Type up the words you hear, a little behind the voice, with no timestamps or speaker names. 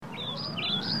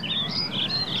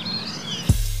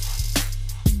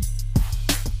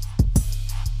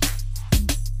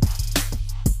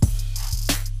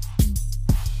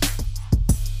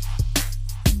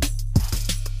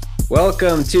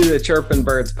Welcome to the Chirpin'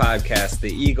 Birds podcast.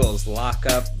 The Eagles lock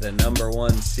up the number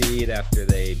one seed after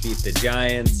they beat the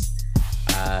Giants.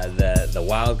 The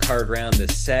wild card round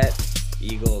is set.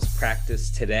 Eagles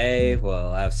practice today.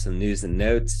 We'll have some news and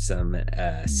notes, some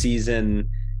season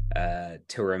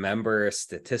to remember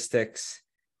statistics,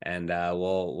 and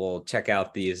we'll check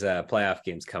out these playoff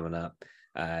games coming up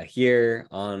here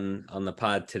on the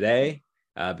pod today.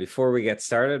 Before we get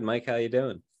started, Mike, how you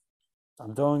doing?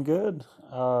 I'm doing good.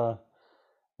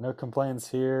 No complaints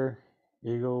here.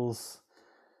 Eagles,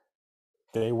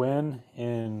 they win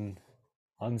in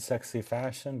unsexy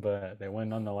fashion, but they win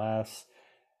nonetheless.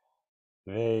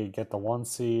 They get the one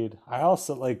seed. I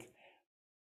also like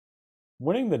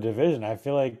winning the division. I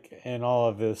feel like in all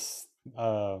of this,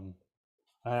 I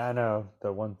know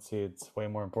the one seed's way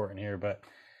more important here, but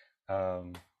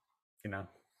um, you know,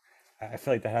 I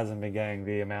feel like that hasn't been getting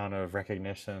the amount of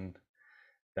recognition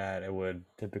that it would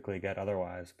typically get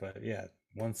otherwise. But yeah,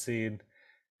 one seed,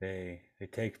 they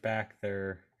take back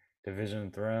their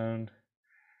division throne.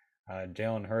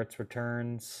 Jalen Hurts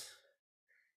returns.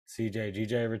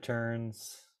 CJ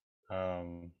returns.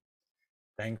 Um,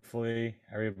 Thankfully,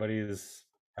 everybody is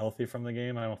healthy from the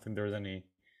game. I don't think there was any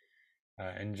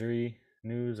injury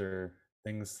news or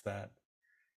things that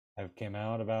have came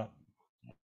out about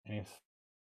any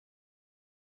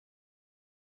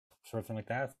sort of thing like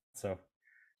that. So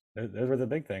those were the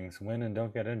big things: win and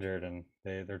don't get injured, and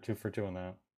they're 2 for 2 on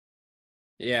that.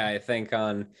 Yeah, I think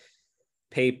on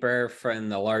paper, from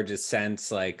the largest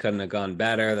sense, like couldn't have gone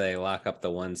better. They lock up the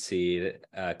one seed,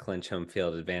 clinch home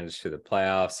field advantage to the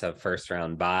playoffs, have first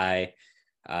round bye,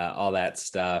 all that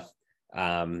stuff.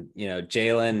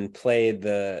 Jalen played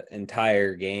the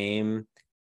entire game,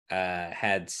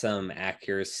 had some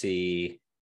accuracy,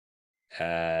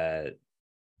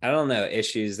 I don't know,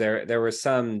 issues. There were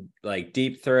some like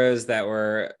deep throws that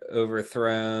were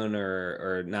overthrown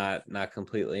or not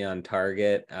completely on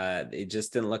target. It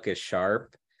just didn't look as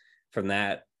sharp from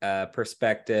that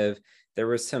perspective. There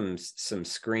was some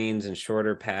screens and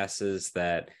shorter passes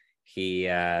that he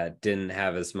didn't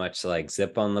have as much like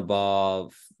zip on the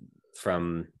ball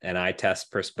from an eye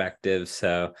test perspective.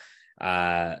 So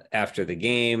after the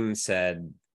game,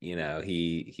 said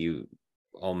he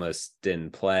almost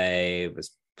didn't play,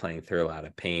 was playing through a lot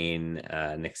of pain.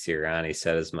 Nick Sirianni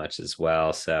said as much as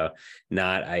well. So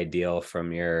not ideal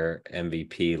from your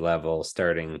MVP level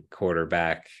starting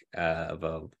quarterback of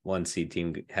a one seed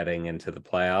team heading into the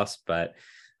playoffs. But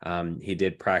he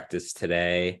did practice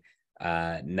today.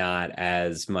 Not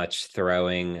as much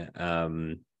throwing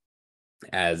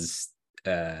as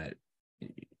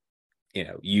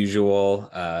usual,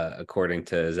 according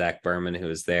to Zach Berman, who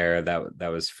was there. That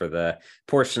was for the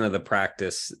portion of the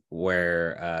practice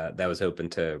where that was open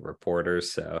to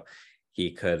reporters, so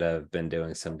he could have been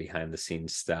doing some behind the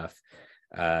scenes stuff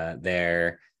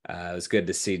there. It was good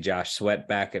to see Josh Sweat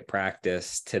back at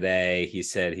practice today. He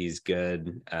said he's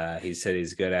good. He said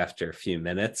he's good after a few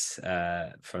minutes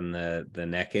from the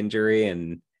neck injury,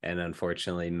 and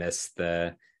unfortunately missed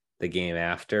the game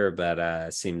after,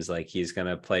 but seems like he's going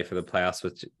to play for the playoffs,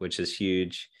 which is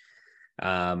huge.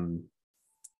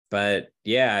 But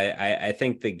yeah, I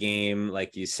think the game,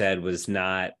 like you said, was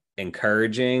not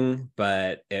encouraging,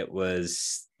 but it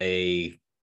was a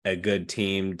good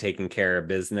team taking care of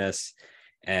business,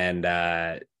 and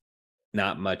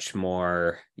not much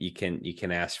more you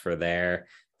can ask for there.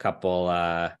 Couple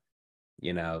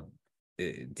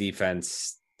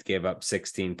defense gave up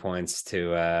 16 points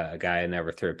to a guy who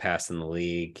never threw a pass in the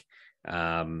league.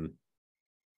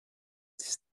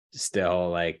 Still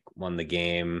like won the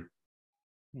game.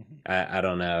 I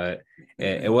don't know.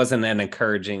 It wasn't an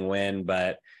encouraging win,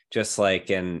 but just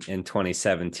like in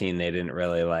 2017, they didn't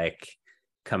really like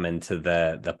come into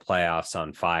the playoffs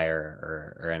on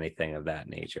fire or anything of that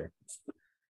nature.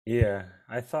 Yeah,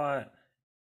 I thought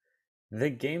the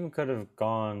game could have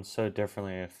gone so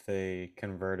differently if they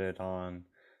converted on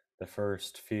the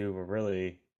first few, or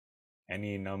really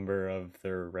any number of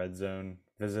their red zone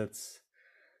visits.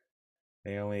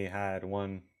 They only had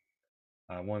one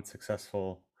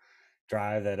successful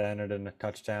drive that ended in a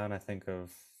touchdown, I think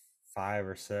of 5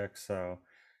 or 6. So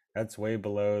that's way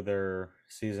below their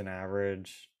season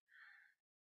average.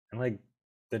 And like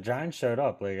the Giants showed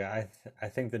up. Like I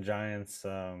think the Giants,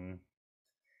 they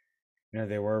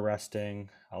were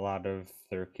resting a lot of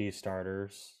their key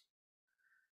starters.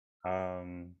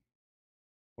 Um,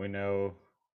 we know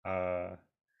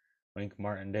Wink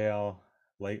Martindale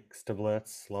likes to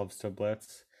blitz, loves to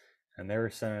blitz, and they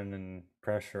were sending in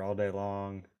pressure all day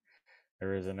long.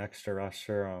 There was an extra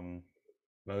rusher on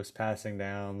most passing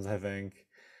downs, I think.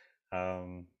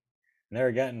 Um, And they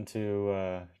were getting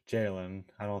to Jalen.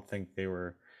 I don't think they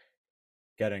were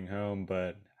getting home,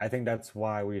 but I think that's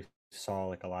why we saw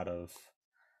like um,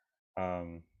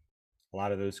 a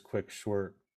lot of those quick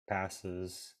short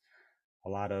passes. A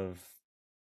lot of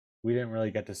we didn't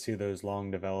really get to see those long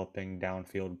developing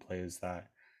downfield plays that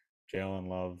Jalen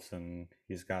loves, and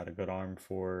he's got a good arm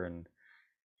for, and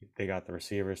they got the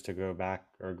receivers to go back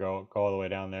or go all the way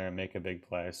down there and make a big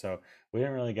play. So we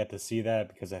didn't really get to see that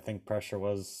because I think pressure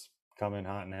was coming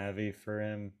hot and heavy for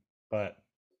him. But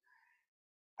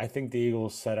I think the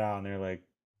Eagles set out and they're like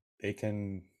they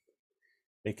can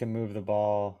they can move the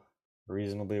ball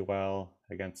reasonably well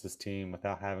against this team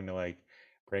without having to like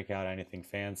break out anything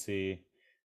fancy.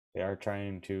 They are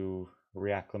trying to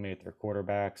reacclimate their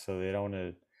quarterback, so they don't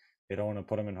want to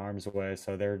put them in harm's way.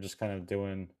 So they're just kind of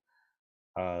doing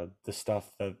the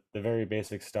stuff that the very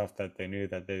basic stuff that they knew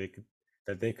that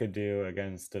they could do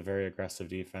against a very aggressive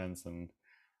defense. And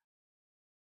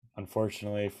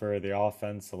unfortunately for the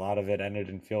offense, a lot of it ended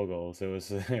in field goals. It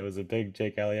was it was a big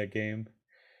Jake Elliott game.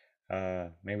 I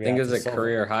Maybe think it that's was a a silver.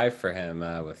 career high for him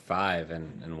with 5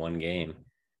 in one game.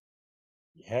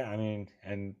 Yeah, I mean,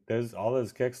 and those all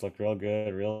those kicks looked real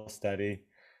good, real steady.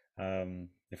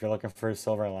 If you're looking for a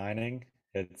silver lining,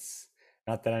 it's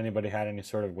not that anybody had any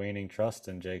sort of waning trust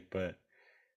in Jake, but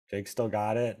Jake still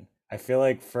got it. I feel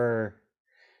like for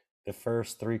the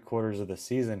first 3 quarters of the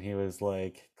season, he was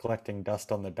like collecting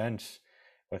dust on the bench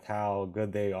with how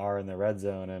good they are in the red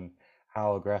zone and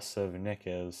how aggressive Nick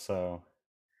is. So,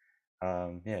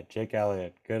 yeah, Jake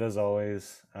Elliott, good as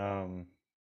always.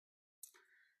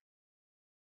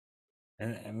 And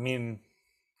I mean,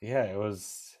 yeah, it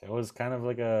was kind of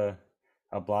like a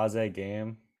blase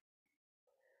game.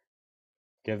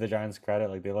 Give the Giants credit,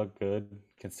 like they look good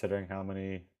considering how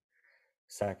many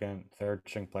second, third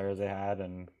string players they had,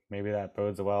 and maybe that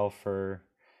bodes well for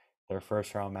their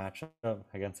first round matchup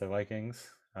against the Vikings,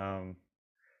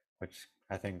 which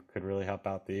I think could really help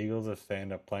out the Eagles if they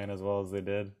end up playing as well as they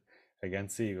did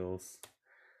against the Eagles.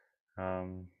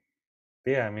 Um,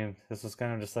 but yeah, I mean, this was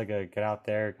kind of just like a get out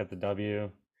there, get the W,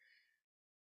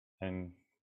 and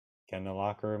get in the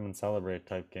locker room and celebrate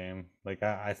type game. Like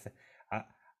I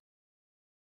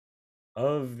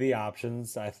of the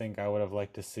options, I think I would have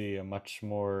liked to see a much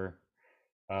more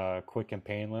quick and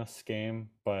painless game,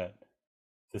 but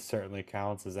this certainly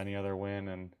counts as any other win.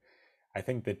 And I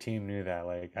think the team knew that.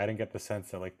 Like, I didn't get the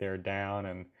sense that like they're down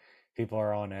and people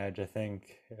are on edge. I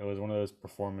think it was one of those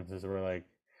performances where like,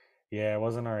 yeah, it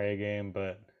wasn't our A game,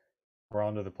 but we're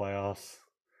on to the playoffs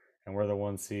and we're the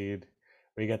 1 seed.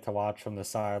 We get to watch from the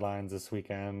sidelines this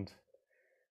weekend.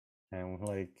 And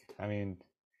like, I mean,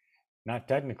 not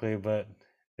technically, but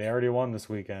they already won this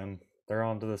weekend. They're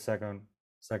on to the second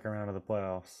round of the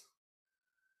playoffs.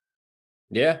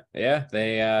 Yeah, yeah,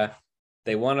 they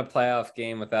won a playoff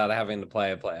game without having to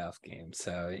play a playoff game.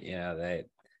 So,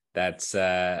 that's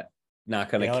not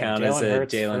going to count as Jalen a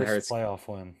Hurts' Jalen first Hurts. playoff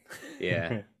win.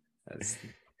 Yeah. That's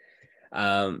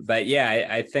but yeah,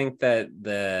 I think that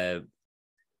the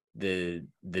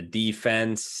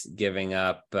defense giving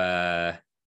up letting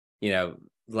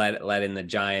the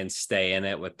Giants stay in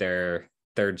it with their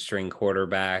third string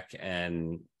quarterback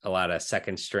and a lot of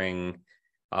second string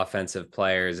offensive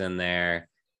players in there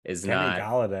is Kenny not.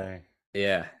 Galladay,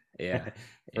 Yeah, yeah, yeah.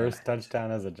 first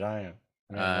touchdown as a Giant.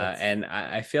 Man, that's And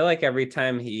I feel like every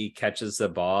time he catches the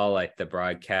ball, like the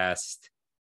broadcast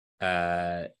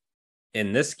uh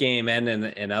in this game and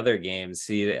in other games,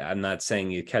 I'm not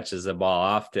saying he catches the ball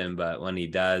often, but when he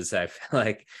does, I feel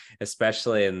like,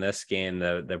 especially in this game,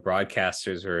 the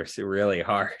broadcasters were really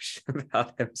harsh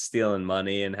about him stealing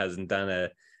money and hasn't done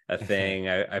a thing.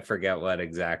 I forget what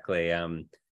exactly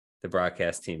the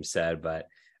broadcast team said, but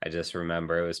I just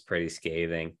remember it was pretty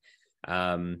scathing.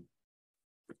 Um,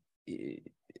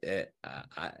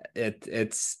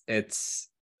 it's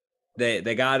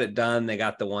they got it done. They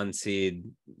got the 1 seed,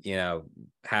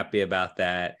 happy about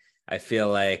that. I feel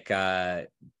like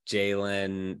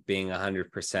Jalen being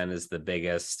 100% is the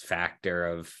biggest factor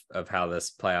of how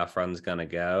this playoff run's going to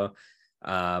go.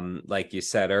 Like you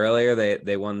said earlier,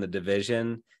 they won the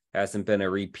division. There hasn't been a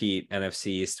repeat NFC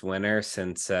East winner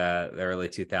since the early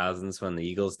 2000s when the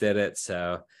Eagles did it.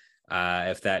 So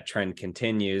if that trend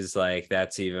continues, like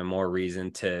that's even more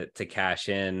reason to cash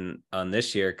in on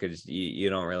this year because you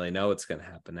don't really know what's going to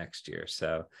happen next year.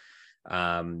 So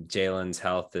Jalen's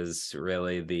health is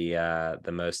really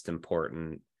the most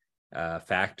important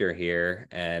factor here,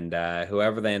 and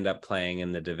whoever they end up playing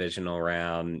in the divisional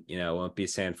round, won't be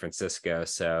San Francisco.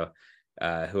 So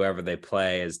whoever they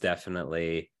play is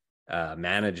definitely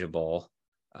manageable.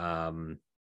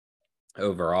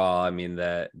 Overall, I mean,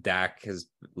 the Dak has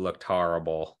looked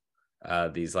horrible.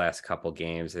 these last couple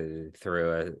games. He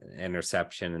threw an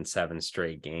interception in 7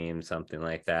 straight games, something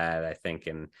like that. I think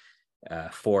in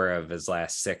 4 of his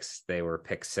last 6, they were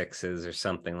pick sixes or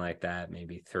something like that,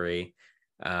 maybe 3.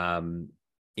 And,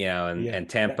 Yeah, and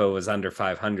Tampa was under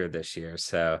 500 this year.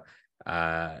 So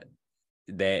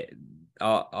they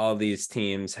all these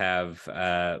teams have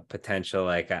potential.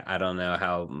 Like I don't know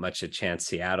how much a chance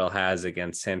Seattle has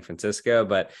against San Francisco,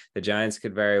 but the Giants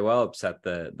could very well upset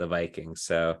the Vikings.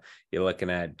 So you're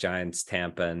looking at Giants,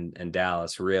 Tampa, and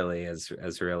Dallas really as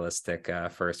realistic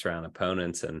first round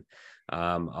opponents, and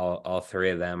all 3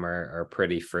 of them are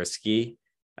pretty frisky.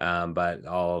 But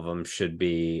all of them should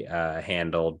be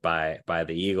handled by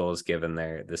the Eagles, given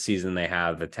the season they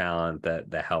have, the talent,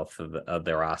 the health of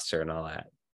the roster, and all that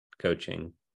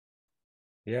coaching.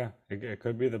 yeah, it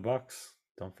could be the Bucks.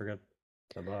 Don't forget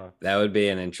the Bucks. That would be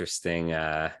an interesting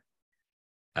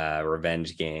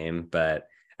revenge game, but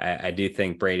I do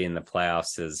think Brady in the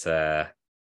playoffs is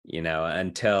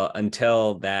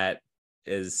until that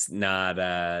is not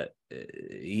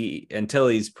until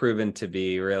he's proven to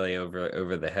be really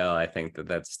over the hill. I think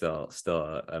that's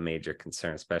still a major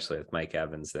concern, especially with Mike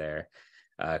Evans there,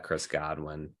 Chris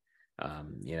Godwin.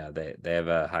 They have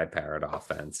a high powered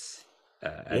offense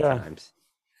at Yeah, times.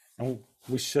 and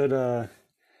we should the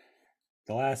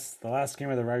last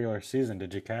game of the regular season.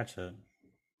 Did you catch it?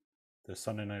 The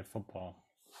Sunday Night Football.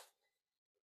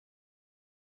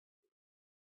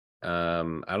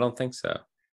 I don't think so.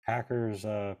 Packers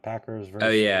Oh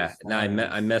yeah, versus no, I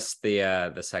Lions. missed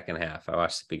the second half. I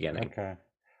watched the beginning. Okay.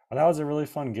 Well, that was a really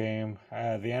fun game.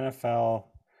 The NFL,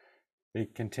 they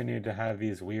continue to have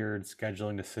these weird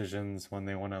scheduling decisions when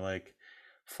they want to like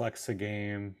flex a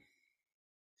game,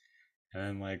 and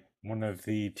then like one of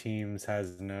the teams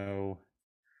has no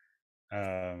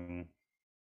um,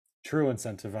 true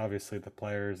incentive. Obviously, the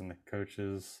players and the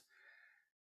coaches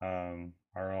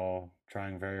are all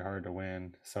trying very hard to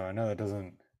win. So I know that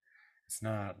doesn't. It's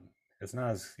not. It's not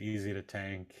as easy to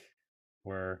tank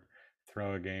or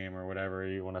throw a game or whatever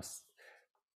you want to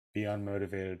be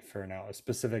unmotivated for a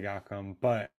specific outcome.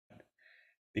 But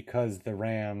because the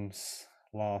Rams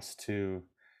lost to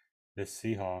the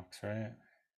Seahawks, right?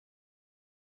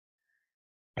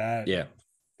 That Yeah,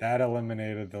 that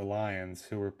eliminated the Lions,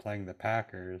 who were playing the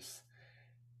Packers.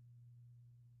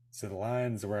 So the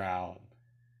Lions were out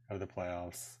of the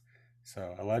playoffs.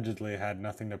 So allegedly had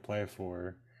nothing to play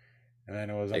for. And then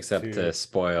it was up except to, to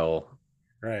spoil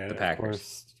right, the of Packers.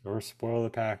 course, or spoil the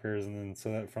Packers. And then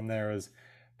so that from there was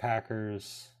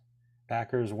Packers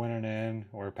Packers winning in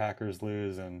or Packers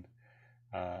lose, and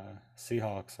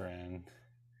Seahawks are in.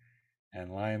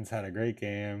 And Lions had a great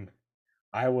game.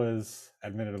 I was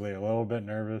admittedly a little bit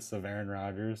nervous of Aaron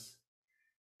Rodgers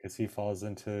because he falls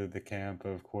into the camp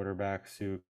of quarterbacks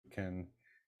who can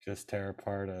just tear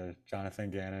apart a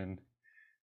Jonathan Gannon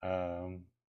um,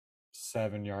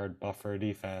 7-yard buffer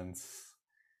defense.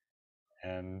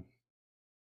 And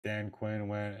Dan Quinn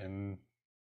went and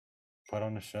put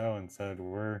on a show and said,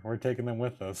 "We're taking them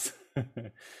with us,"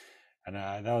 and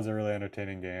that was a really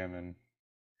entertaining game and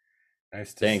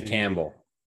nice to Dan see. Campbell.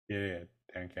 Yeah,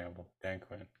 Dan Campbell, Dan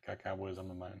Quinn, got Cowboys on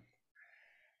my mind.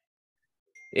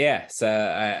 Yeah, so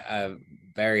I'm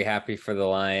very happy for the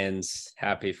Lions,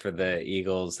 happy for the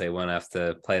Eagles. They won't have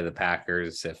to play the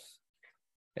Packers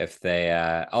if they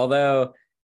although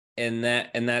in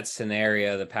that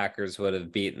scenario the Packers would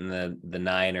have beaten the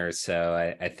Niners. So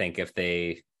I think if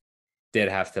they did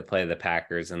have to play the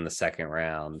Packers in the second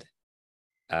round,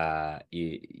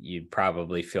 you'd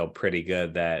probably feel pretty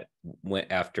good that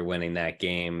after winning that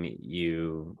game,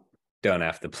 you don't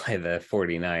have to play the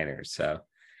 49ers. So,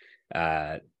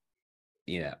 uh,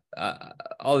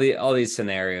 all these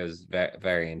scenarios very,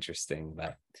 very interesting.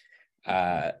 But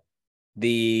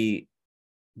the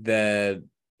the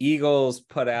Eagles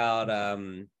put out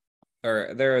or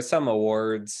there are some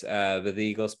awards, but the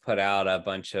Eagles put out a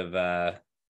bunch of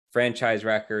franchise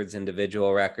records,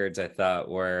 individual records. I thought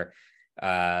were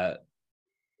uh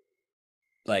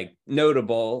like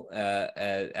notable,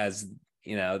 as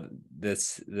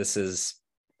this is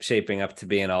shaping up to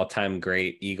be an all-time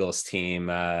great Eagles team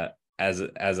as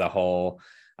a whole.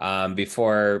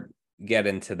 Before get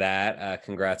into that,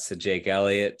 congrats to Jake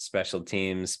Elliott, special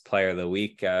teams player of the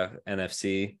week,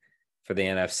 NFC for the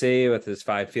NFC with his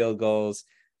 5 field goals.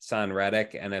 Son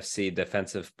Reddick, NFC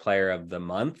defensive player of the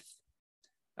month,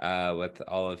 with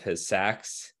all of his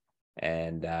sacks.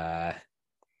 And feel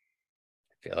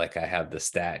like I have the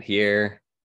stat here.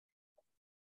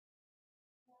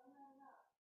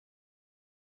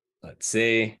 Let's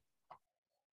see.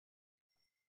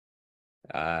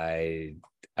 I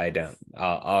don't.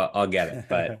 I'll get it.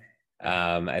 But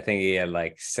I think he had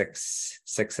like six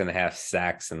and a half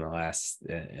sacks in the last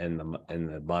in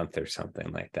the month or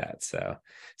something like that. So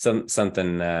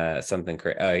something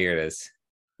crazy. Oh, here it is.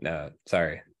 No,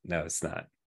 sorry, no, it's not.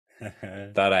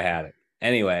 Thought I had it.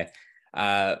 Anyway,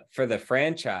 for the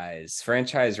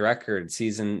franchise record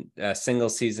season, single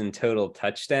season total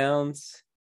touchdowns,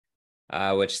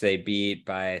 which they beat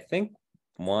by I think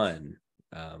one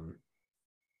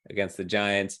against the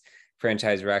Giants.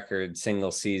 Franchise record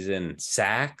single season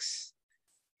sacks.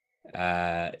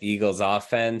 Eagles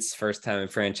offense, first time in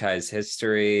franchise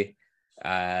history.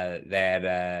 They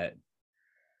had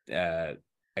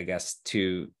I guess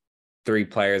three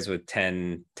players with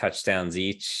 10 touchdowns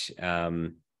each.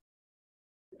 Jalen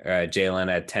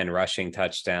had 10 rushing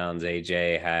touchdowns.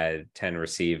 AJ had 10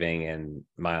 receiving, and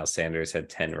Miles Sanders had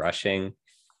 10 rushing.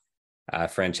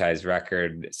 Franchise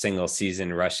record single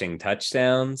season rushing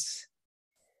touchdowns.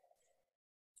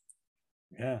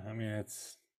 Yeah, I mean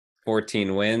it's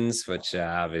 14 wins, which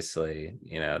obviously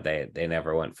they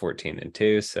never went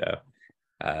 14-2, so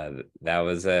that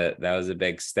was a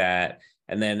big stat.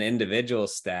 And then individual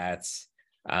stats,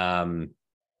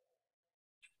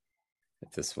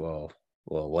 if this will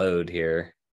load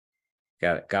here.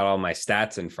 Got all my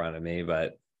stats in front of me,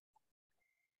 but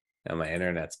now my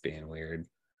internet's being weird.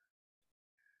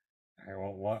 All right,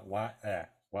 well, what? Yeah.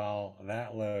 While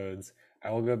that loads, I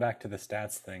will go back to the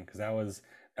stats thing because that was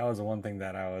the one thing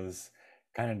that I was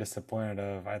kind of disappointed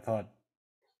of. I thought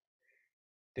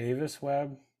Davis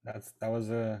Webb, that was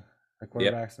the Yep.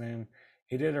 quarterback's name.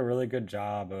 He did a really good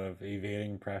job of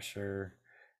evading pressure,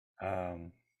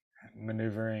 um,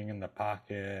 maneuvering in the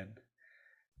pocket,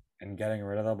 and getting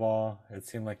rid of the ball. It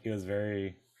seemed like he was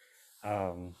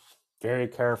um, very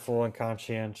careful and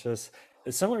conscientious.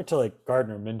 It's similar to like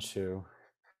Gardner Minshew.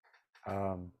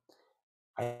 Um,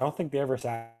 I don't think they ever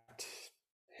sacked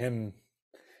him.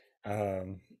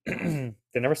 They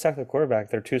never sacked the quarterback.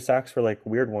 Their two sacks were like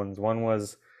weird ones. One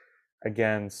was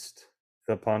against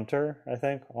the punter, I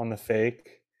think, on the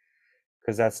fake,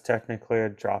 because that's technically a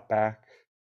drop back.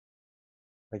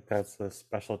 Like that's the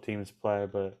special teams play,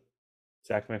 but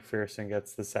Zach McPherson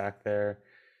gets the sack there.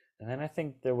 And then I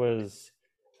think there was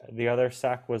the other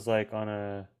sack was like on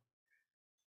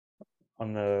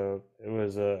the it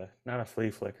was a not a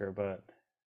flea flicker, but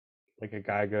like a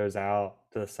guy goes out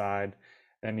to the side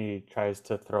and he tries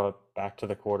to throw it back to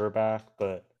the quarterback,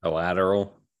 but A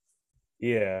lateral.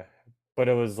 yeah, but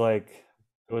it was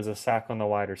a sack on the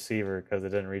wide receiver because it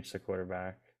didn't reach the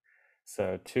quarterback.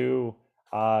 So two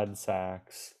odd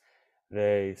sacks.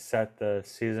 They set the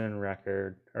season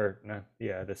record, or no,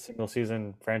 yeah, the single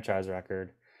season franchise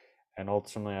record, and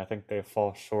ultimately I think they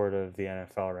fall short of the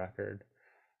NFL record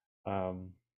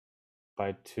um,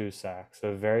 by two sacks.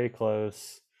 So very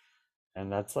close, and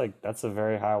that's a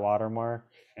very high watermark,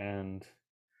 and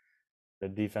the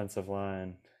defensive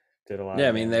line did a lot Yeah, I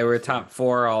of mean they were damage too. top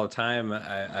four all the time,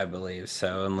 I believe.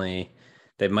 So only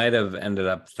they might have ended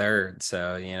up third.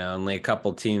 So only a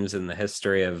couple teams in the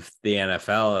history of the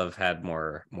NFL have had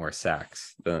more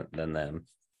sacks than them.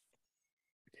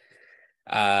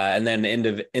 And then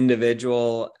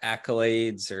individual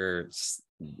accolades or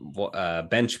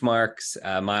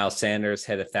benchmarks. Miles Sanders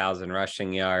hit 1,000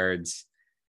 rushing yards.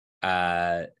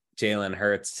 Jalen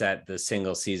Hurts set the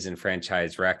single season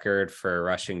franchise record for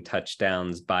rushing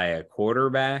touchdowns by a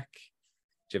quarterback.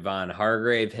 Javon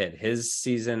Hargrave hit his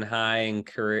season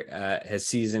career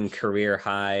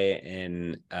high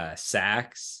in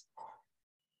sacks.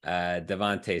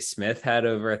 Devontae Smith had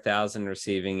over 1,000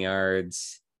 receiving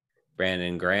yards.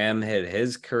 Brandon Graham hit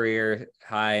his career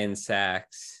high in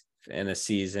sacks in a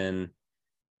season.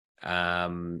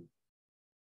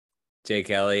 Jake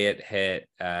Elliott hit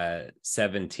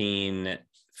 17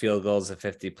 field goals of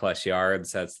 50 plus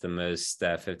yards. That's the most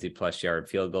 50 plus yard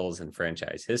field goals in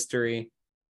franchise history.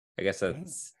 I guess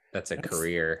that's a That's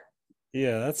career.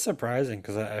 Yeah, that's surprising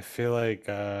because I feel like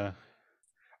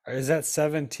is that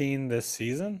 17 this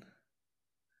season?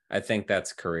 I think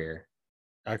that's career.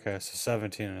 Okay, so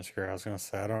 17 in his career. I was gonna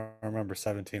say I don't remember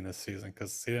 17 this season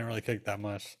because he didn't really kick that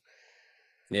much.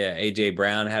 Yeah, AJ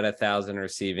Brown had 1,000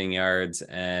 receiving yards,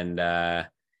 and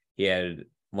he had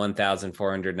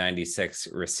 1,496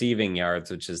 receiving yards,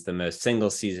 which is the most single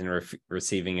season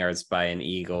receiving yards by an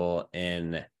Eagles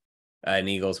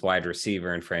wide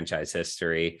receiver in franchise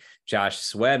history. Josh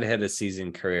Sweat hit a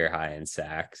season career high in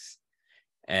sacks,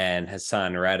 and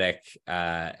Hassan Reddick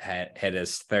had hit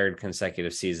his third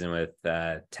consecutive season with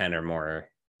 10 or more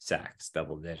sacks,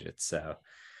 double digits. So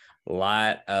a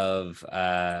lot of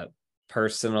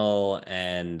personal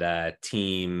and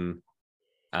team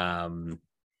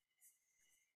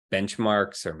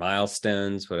benchmarks or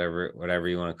milestones, whatever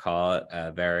you want to call it.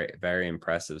 Very, very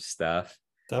impressive stuff.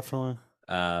 Definitely.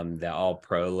 The all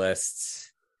pro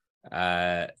lists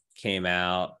came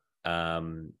out.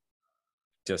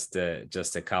 Just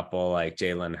a couple, like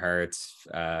Jalen Hurts,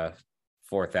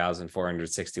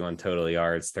 4,461 total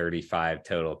yards, 35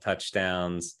 total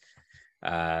touchdowns.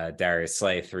 Darius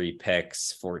Slay, 3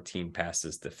 picks, 14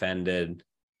 passes defended.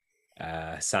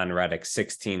 Son Reddick,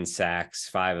 16 sacks,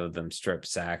 5 of them strip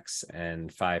sacks,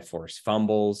 and 5 forced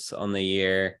fumbles on the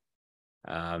year.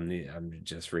 I'm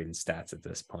just reading stats at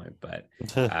this point, but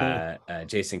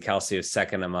Jason Kelce was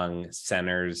second among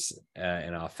centers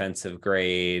in offensive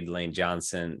grade. Lane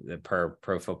Johnson, per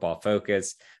Pro Football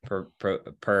Focus, Pro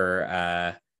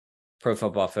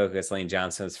Football Focus, Lane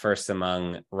Johnson was first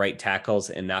among right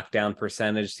tackles in knockdown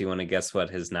percentage. Do you want to guess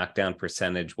what his knockdown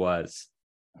percentage was?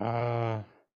 I'll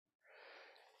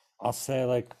say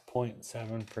like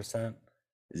 0.7%.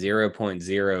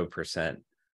 0.0%.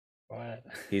 What?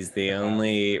 He's the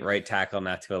only right tackle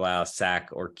not to allow a sack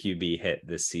or QB hit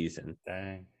this season.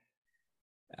 Dang.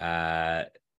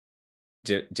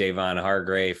 Javon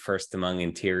Hargrave, first among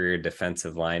interior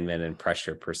defensive linemen in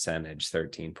pressure percentage,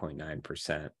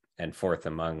 13.9%, and fourth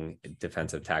among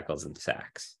defensive tackles and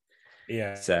sacks.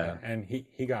 Yeah. So, and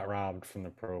he got robbed from the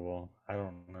Pro Bowl. I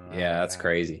don't know. Yeah, that's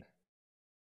crazy.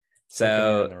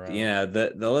 So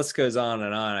the list goes on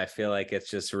and on. I feel like it's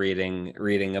just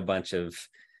reading a bunch of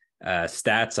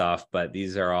stats off, but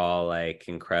these are all like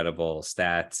incredible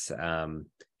stats. That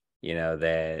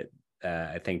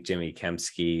I think Jimmy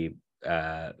Kempski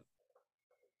had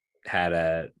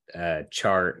a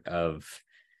chart of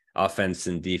offense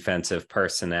and defensive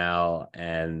personnel,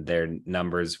 and their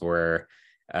numbers were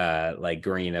like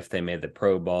green if they made the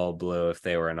Pro Bowl, blue if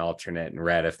they were an alternate, and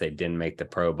red if they didn't make the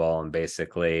Pro Bowl. And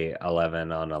basically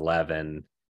 11 on 11,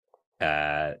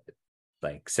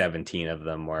 like 17 of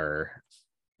them were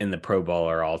in the Pro Bowl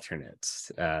or alternates.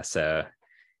 So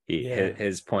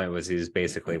his point was he was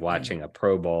basically watching a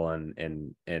Pro Bowl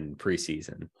in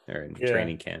preseason or in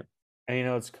training camp. And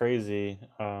it's crazy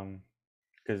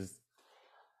because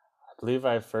I believe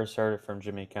I first heard it from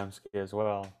Jimmy Kempski as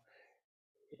well.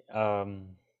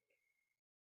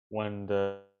 When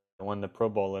the Pro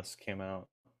Bowl list came out,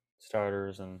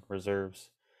 starters and reserves,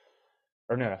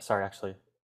 or no, sorry, actually,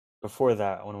 before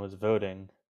that, when it was voting,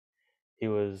 he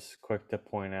was quick to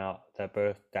point out that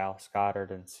both Dallas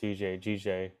Goedert and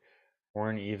CJ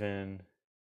weren't even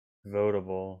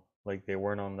votable, like they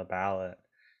weren't on the ballot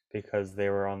because they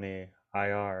were on the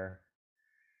IR.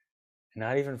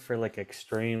 Not even for like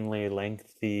extremely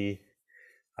lengthy,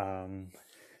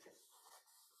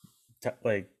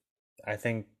 like I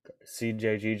think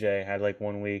CJ had like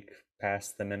 1 week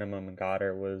past the minimum, and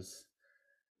Goddard was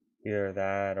either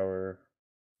that or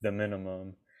the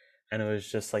minimum. And it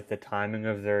was just like the timing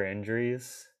of their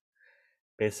injuries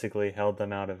basically held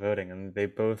them out of voting. And they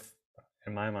both,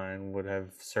 in my mind, would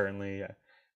have certainly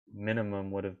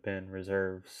minimum would have been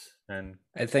reserves. And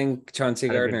I think Chauncey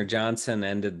Gardner-Johnson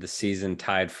ended the season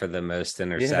tied for the most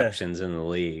interceptions in the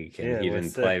league, and he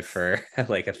didn't play for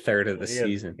like a third of the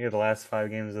season. He had the last 5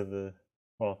 games of the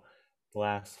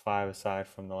last 5 aside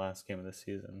from the last game of the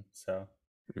season. So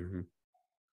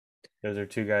those are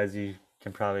 2 guys you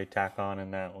can probably tack on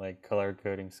in that like color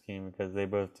coding scheme because they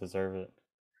both deserve it.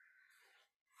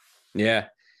 Yeah.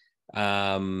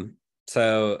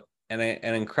 So an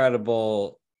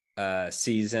incredible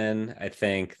season. I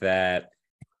think that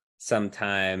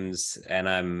sometimes, and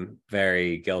I'm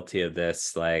very guilty of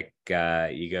this, like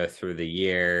you go through the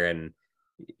year and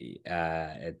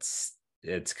it's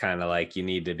kind of like you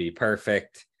need to be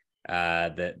perfect.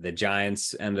 The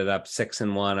Giants ended up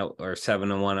 6-1 or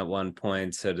 7-1 at one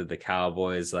point. So did the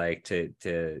Cowboys. Like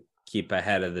to keep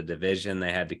ahead of the division,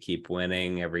 they had to keep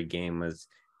winning. Every game was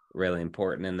really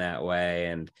important in that way.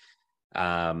 And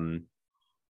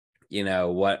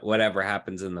whatever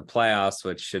happens in the playoffs,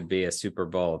 which should be a Super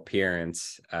Bowl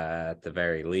appearance at the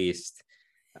very least,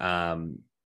 it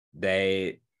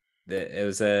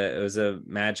was a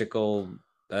magical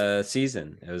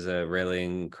season. It was a really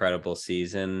incredible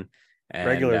season. And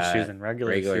regular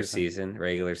season.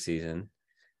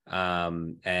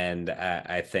 And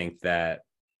I think that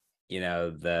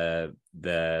the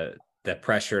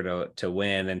pressure to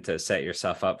win and to set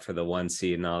yourself up for the 1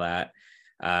 seed and all that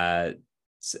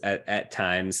at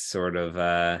times sort of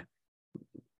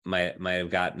might have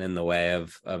gotten in the way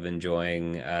of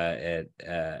enjoying it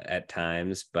at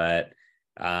times. But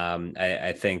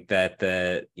I think that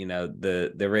the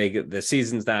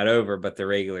season's not over, but the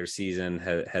regular season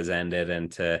has ended,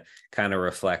 and to kind of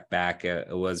reflect back, it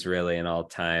was really an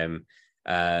all-time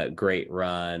great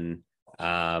run.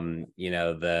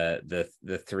 The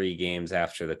 3 games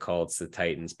after the Colts, the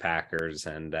Titans, Packers,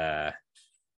 and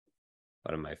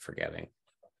what am I forgetting?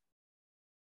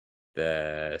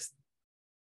 I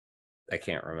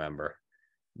can't remember.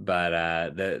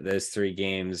 But those 3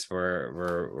 games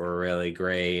were really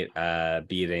great.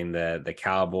 Beating the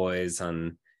Cowboys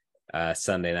on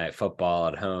Sunday Night Football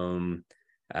at home.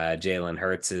 Jalen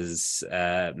Hurts's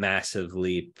massive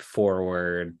leap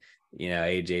forward.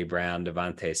 AJ Brown,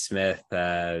 Devontae Smith.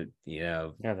 The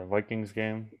Vikings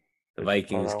game. The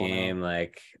Vikings game,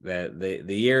 like the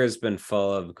year has been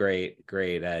full of great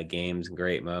games and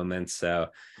great moments. So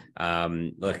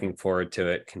looking forward to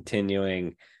it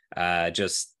continuing.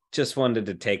 Just wanted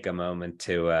to take a moment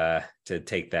to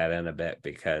take that in a bit,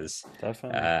 because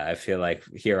I feel like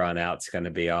here on out it's going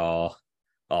to be all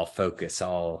focus,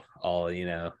 all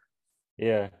playoffs.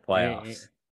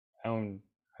 I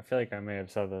feel like I may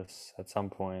have said this at some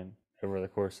point over the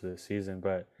course of the season,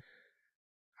 but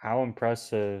how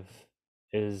impressive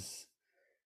is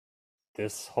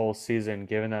this whole season,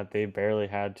 given that they barely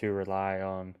had to rely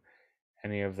on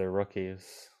any of their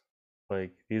rookies?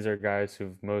 Like, these are guys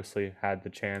who've mostly had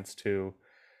the chance to,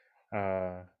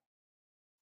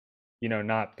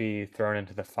 not be thrown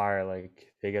into the fire.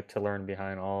 Like, they get to learn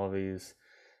behind all of these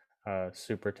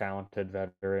super talented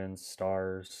veterans,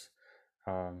 stars.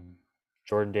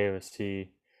 Jordan Davis,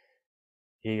 he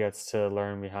gets to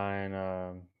learn behind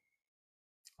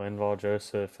Linval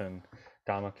Joseph and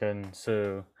Ndamukong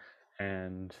Suh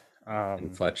and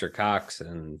Fletcher Cox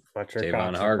and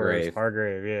Javon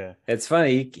Hargrave. Yeah, it's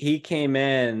funny. He came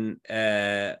in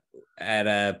at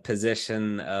a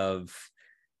position of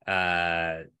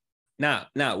not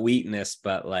weakness,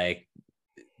 but like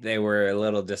they were a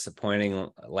little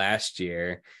disappointing last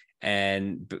year,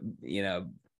 and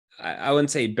I wouldn't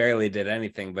say he barely did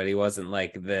anything, but he wasn't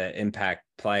like the impact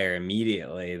player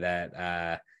immediately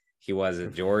that he was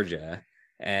at Georgia.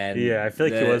 And I feel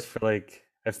like he was for like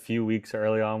a few weeks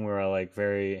early on. We were like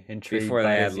very intrigued before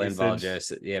they had Linval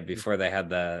Joseph. Yeah, before they had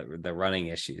the running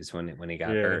issues when he got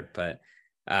hurt. But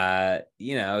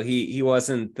he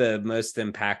wasn't the most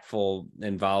impactful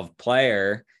involved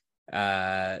player.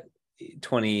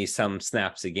 20 some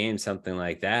snaps a game, something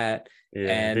like that. Yeah,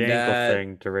 and the ankle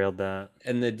thing derailed that.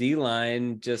 And the D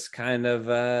line just kind of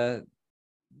had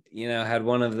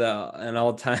one of an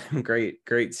all-time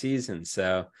great season.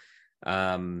 So he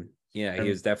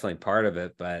was definitely part of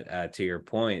it. But to your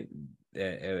point,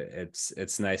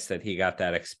 it's nice that he got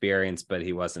that experience, but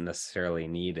he wasn't necessarily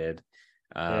needed.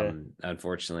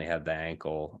 Unfortunately had the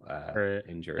ankle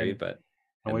injury,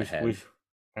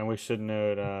 and we should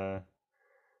note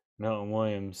Milton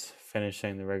Williams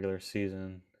finishing the regular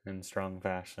season in strong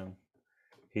fashion.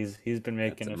 He's been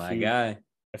making a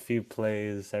few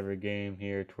plays every game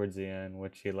here towards the end,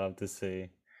 which you love to see.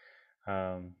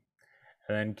 And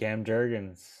then Cam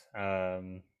Jurgens,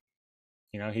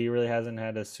 he really hasn't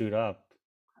had to suit up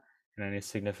in any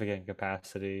significant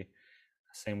capacity.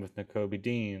 Same with Nakobe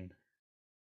Dean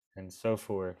and so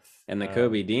forth. And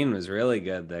Nakobe Dean was really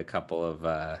good the couple of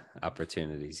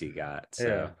opportunities he got.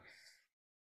 So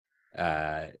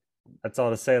that's all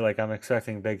to say, like, I'm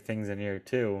expecting big things in year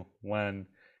 2 when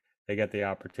they get the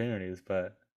opportunities,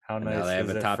 but how nice they have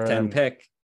is a it top for 10 them? pick?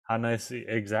 How nice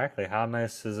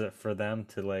is it for them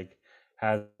to like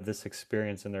have this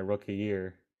experience in their rookie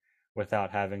year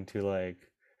without having to like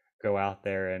go out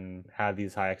there and have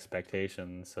these high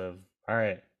expectations of, all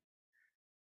right,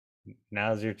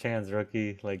 now's your chance,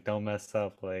 rookie, like, don't mess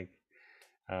up. Like,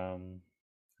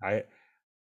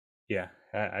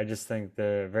 I just think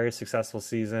they're a very successful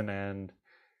season, and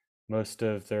most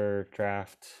of their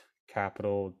draft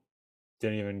capital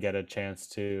didn't even get a chance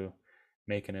to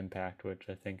make an impact, which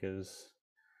I think is,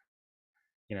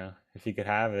 if you could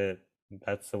have it,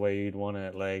 that's the way you'd want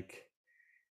it. Like,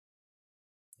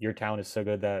 your talent is so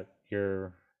good that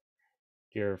your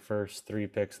first 3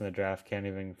 picks in the draft can't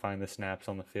even find the snaps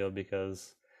on the field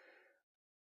because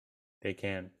they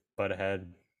can't butt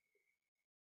ahead.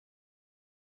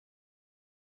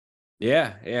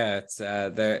 Yeah, it's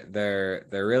they're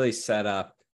really set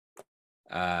up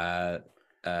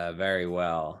very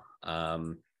well.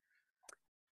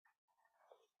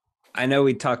 I know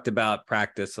we talked about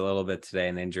practice a little bit today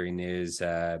in injury news.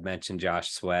 Mentioned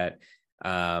Josh Sweat.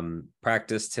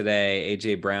 Practice today,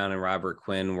 AJ Brown and Robert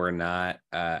Quinn were not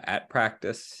at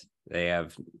practice. They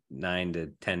have 9 to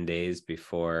 10 days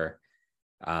before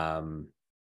the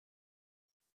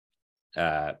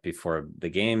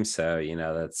game. So,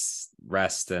 that's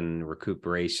rest and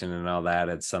recuperation and all that.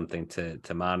 It's something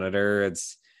to monitor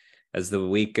as the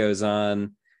week goes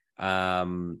on.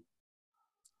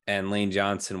 and Lane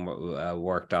Johnson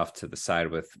worked off to the side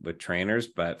with trainers,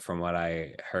 but from what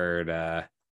I heard,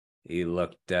 he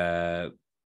looked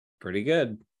pretty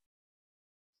good,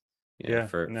 Yeah,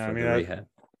 for no, I mean the rehab.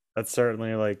 that's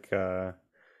certainly like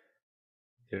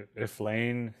if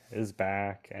Lane is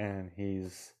back and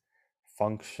he's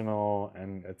functional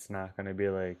and it's not going to be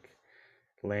like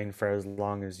Lane for as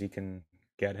long as you can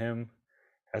get him,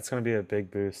 that's going to be a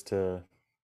big boost to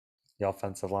the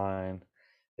offensive line,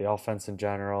 the offense in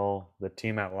general, the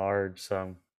team at large.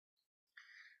 So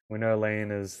we know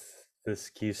Lane is this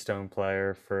keystone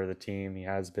player for the team. He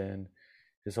has been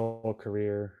his whole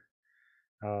career.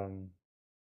 Um,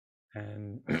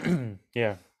 and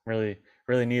yeah, really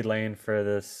need Lane for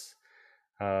this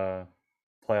uh,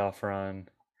 playoff run.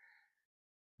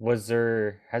 Has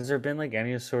there been like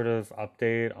any sort of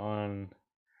update on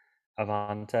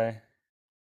Avante?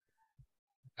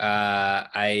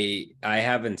 I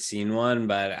haven't seen one,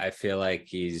 but I feel like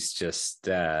he's just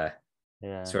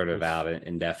Yeah, sort of out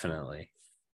indefinitely.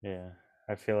 yeah,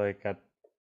 I feel like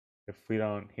if we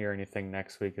don't hear anything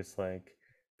next week, it's like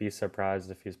be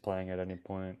surprised if he's playing at any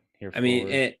point here I mean,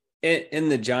 forward. in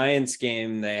the Giants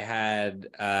game, they had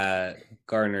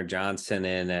Gardner Johnson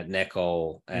in at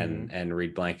nickel Mm-hmm. and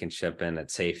Reed Blankenship in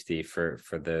at safety for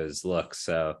those looks.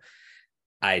 So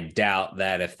I doubt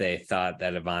that if they thought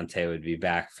that Avante would be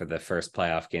back for the first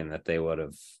playoff game, that they would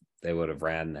have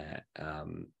ran that.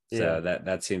 Yeah, So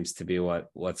that seems to be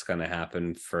what's going to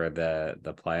happen for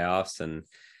the playoffs. And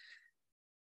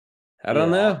I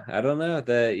don't yeah, know. I don't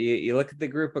know. You look at the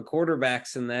group of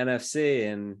quarterbacks in the NFC,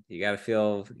 and you got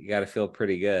to feel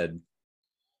pretty good.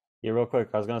 yeah. Real quick,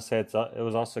 I was gonna say it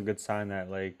was also a good sign that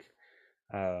like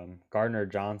Gardner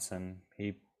Johnson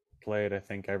he played I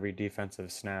think every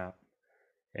defensive snap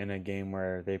in a game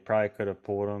where they probably could have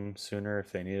pulled him sooner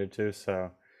if they needed to.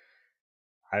 So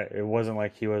it wasn't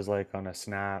like he was like on a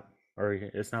snap or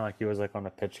it's not like he was like on a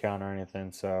pitch count or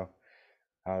anything. So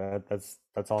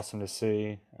that's awesome to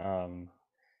see.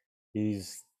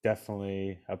 He's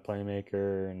definitely a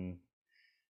playmaker and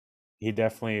he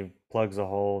definitely plugs a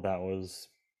hole that was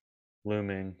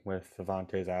looming with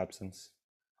Avante's absence.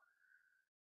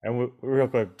 And real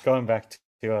quick, going back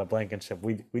to Blankenship,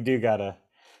 we do gotta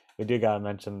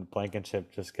mention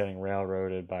Blankenship just getting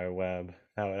railroaded by Webb.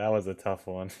 That was a tough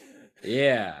one.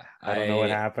 Yeah, I don't know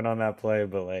what I happened on that play,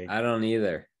 but like I don't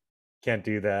either. can't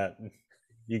do that.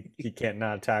 You can't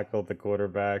not tackle the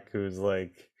quarterback who's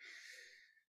like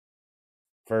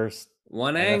first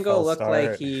One angle NFL looked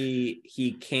like start.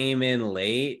 he came in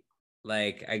late.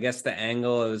 Like I guess the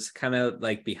angle was kind of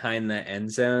like behind the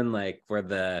end zone, like where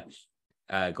the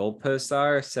goalposts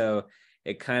are. So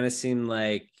it kind of seemed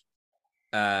like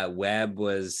Webb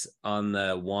was on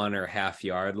the 1.5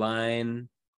 yard line.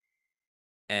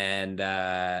 And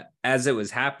as it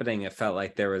was happening, it felt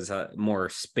like there was more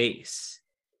space.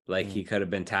 Like he Mm, could have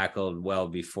been tackled well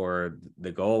before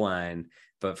the goal line.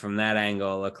 But from that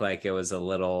angle, it looked like it was a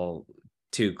little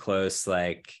too close.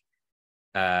 Like,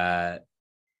 uh,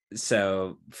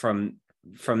 so from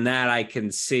that, I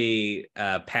can see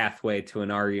a pathway to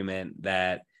an argument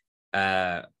that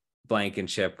uh,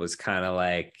 Blankenship was kind of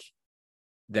like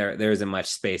there isn't much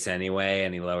space anyway,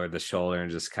 and he lowered the shoulder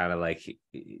and just kind of like,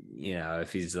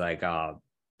 if he's like, oh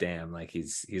damn, like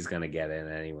he's gonna get in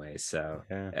anyway, so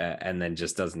yeah. and then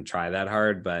just doesn't try that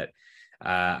hard. But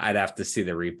I'd have to see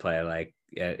the replay. Like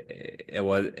it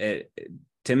was it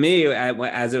to me,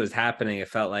 as it was happening, it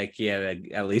felt like he had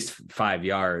at least 5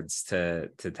 yards to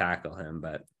tackle him,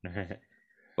 but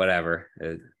whatever.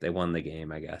 They won the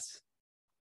game, I guess.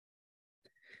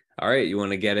 All right, you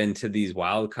want to get into these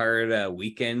wild card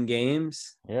weekend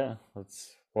games? Yeah,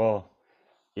 let's well,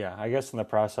 yeah, I guess in the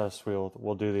process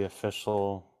we'll do the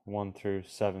official 1 through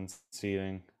 7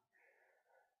 seeding.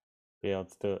 Yeah,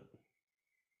 let's do it.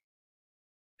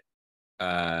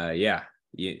 Yeah.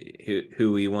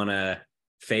 Who we want to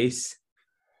face?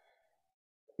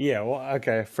 Yeah, well,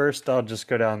 okay. First, I'll just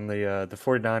go down the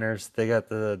 49ers. They got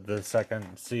the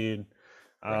second seed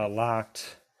Right.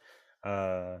 locked.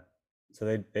 Uh,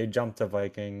 so they jumped the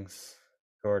Vikings,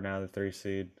 who are now the 3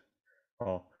 seed.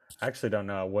 Well, I actually don't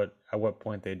know at what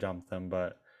point they jumped them,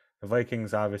 but the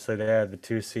Vikings obviously they had the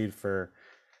 2 seed for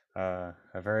a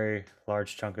very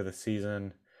large chunk of the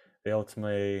season. They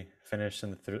ultimately finished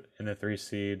in the 3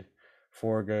 seed.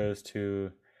 4 goes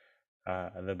to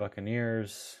the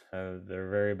Buccaneers. They're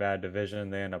a very bad division.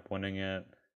 They end up winning it.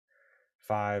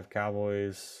 5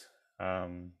 Cowboys.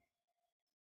 Um,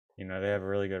 they have a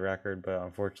really good record, but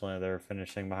unfortunately they're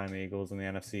finishing behind the Eagles in the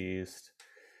NFC East.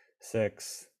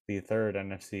 6, the third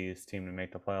NFC East team to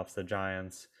make the playoffs, the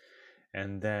Giants.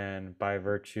 And then by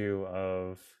virtue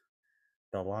of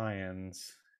the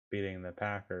Lions beating the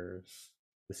Packers.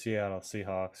 The Seattle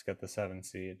Seahawks get the 7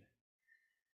 seed.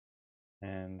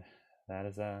 And that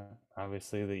is that.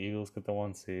 Obviously, the Eagles get the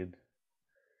 1 seed.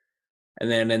 And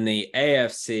then in the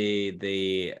AFC,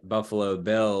 the Buffalo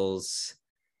Bills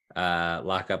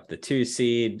lock up the 2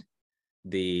 seed.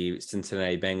 The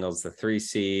Cincinnati Bengals, the 3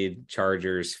 seed.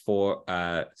 Jaguars 4,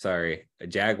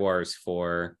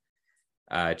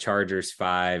 Chargers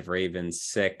 5, Ravens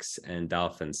 6, and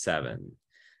Dolphins 7.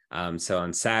 So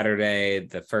on Saturday,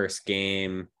 the first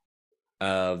game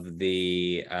of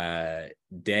the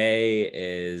day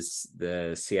is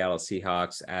the Seattle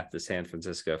Seahawks at the San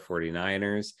Francisco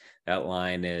 49ers. That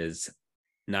line is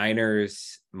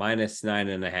Niners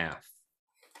 -9.5.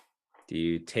 Do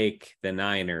you take the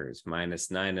Niners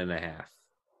 -9.5?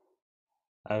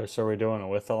 So are we doing it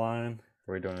with the line?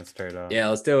 Or are we doing it straight up? Yeah,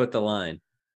 let's do it with the line.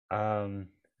 I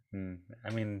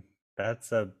mean,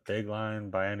 that's a big line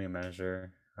by any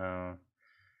measure. Brock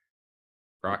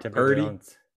Purdy.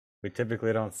 We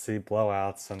typically don't see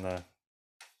blowouts in the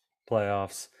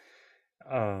playoffs.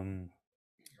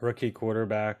 Rookie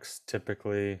quarterbacks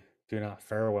typically do not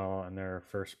fare well in their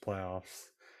first playoffs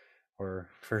or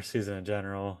first season in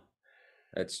general.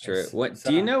 That's true.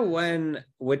 Do you know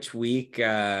which week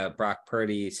Brock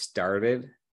Purdy started?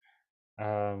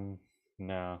 No,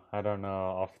 I don't know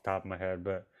off the top of my head,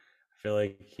 but I feel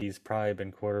like he's probably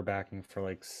been quarterbacking for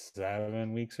like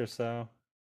 7 weeks or so.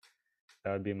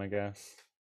 That would be my guess.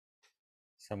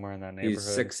 Somewhere in that neighborhood.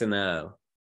 He's 6-0.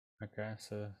 Okay,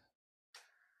 so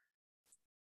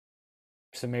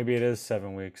maybe it is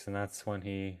 7 weeks, and that's when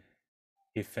he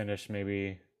finished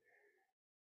maybe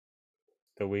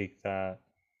the week that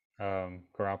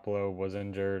Garoppolo was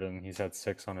injured, and he's had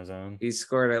 6 on his own. He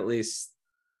scored at least,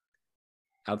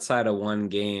 outside of one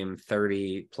game,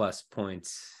 30 plus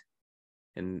points.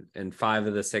 In 5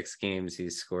 of the 6 games,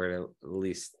 he's scored at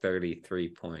least 33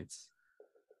 points.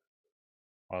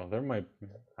 Well,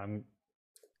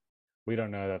 we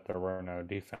don't know that there were no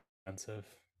defensive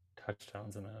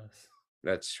touchdowns in those.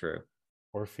 That's true.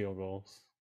 Or field goals,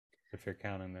 if you're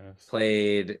counting those.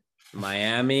 Played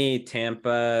Miami,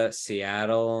 Tampa,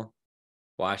 Seattle,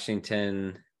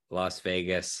 Washington, Las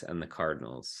Vegas, and the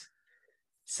Cardinals.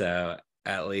 So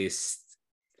at least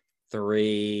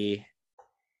 3,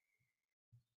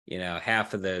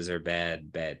 half of those are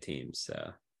bad teams.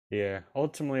 So yeah,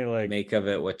 ultimately, like, make of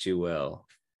it what you will.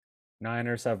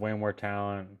 Niners have way more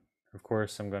talent. Of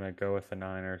course, I'm going to go with the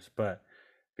Niners, but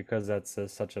because that's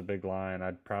such a big line,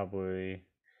 I'd probably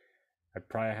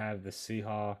have the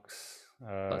Seahawks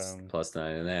plus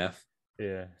 9.5.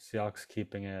 Yeah, Seahawks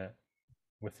keeping it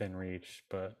within reach,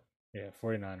 but yeah,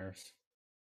 49ers.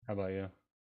 How about you?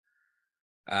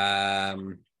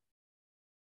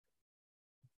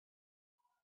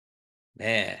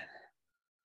 Man,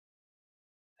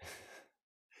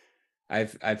 I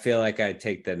feel like I'd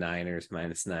take the Niners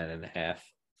 -9.5.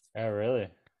 Oh, really?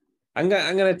 I'm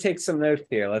gonna take some notes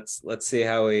here. Let's see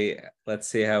how we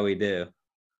do.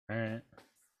 All right.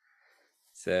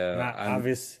 So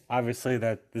obviously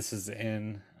that this is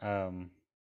in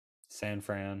San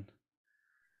Fran,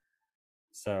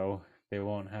 so they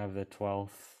won't have the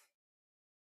 12th.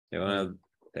 They won't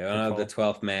have the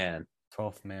 12th man.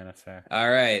 12th man effect.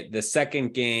 All right, the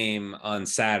second game on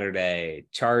Saturday: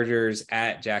 Chargers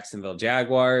at Jacksonville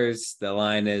Jaguars. The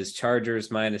line is Chargers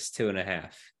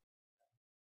 -2.5.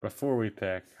 Before we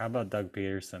pick, how about Doug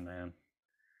Peterson, man?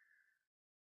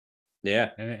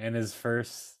 Yeah, in his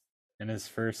first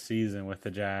season with the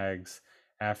Jags,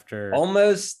 after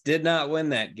almost did not win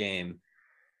that game.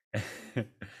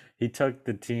 he took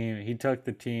the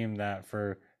team that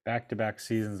for back-to-back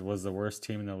seasons was the worst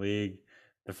team in the league.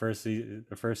 The first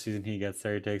season he gets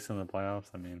there, he takes them to the playoffs.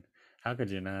 I mean, how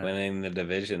could you not? Winning the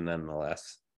division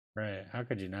nonetheless. Right. How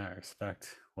could you not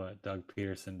respect what Doug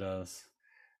Peterson does?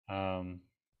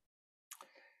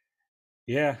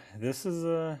 Yeah, this is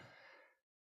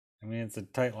it's a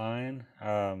tight line.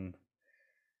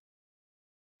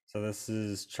 So this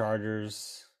is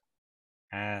Chargers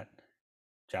at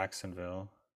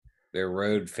Jacksonville. They're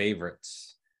road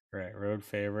favorites. Right, road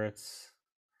favorites.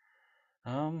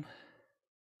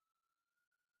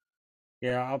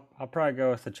 Yeah, I'll probably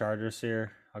go with the Chargers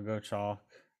here. I'll go chalk.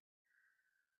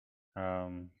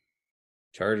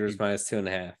 Chargers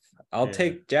 -2.5. I'll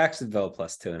take Jacksonville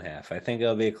 +2.5. I think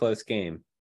it'll be a close game.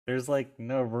 There's like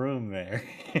no room there.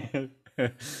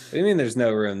 What do you mean there's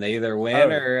no room? They either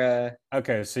win or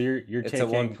okay, so you're it's taking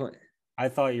a 1 point. I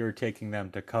thought you were taking them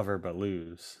to cover but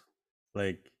lose.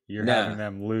 Like having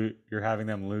them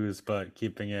lose but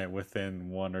keeping it within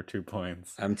 1 or 2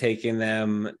 points. I'm taking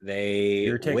them. They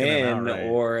win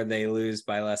or they lose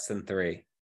by less than 3.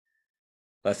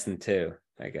 Less than 2.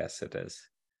 I guess it is.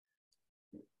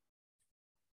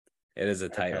 It is a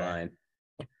tight line.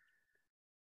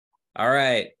 All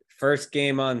right. First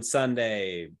game on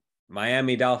Sunday.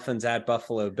 Miami Dolphins at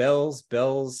Buffalo Bills.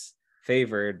 Bills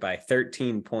favored by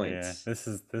 13 points. Yeah, this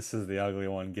is the ugly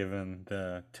one given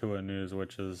the Tua news,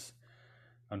 which is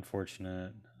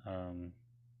unfortunate.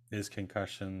 His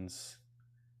concussions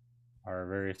are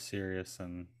very serious,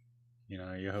 and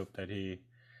you hope that he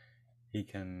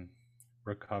can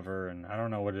recover. And I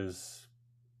don't know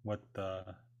what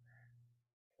the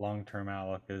long-term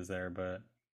outlook is there, but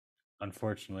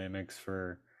unfortunately, it makes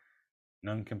for an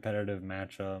uncompetitive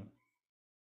matchup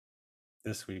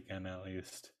this weekend, at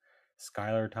least.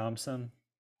 Skylar Thompson,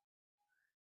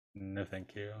 no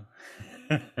thank you.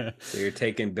 So you're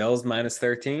taking Bills minus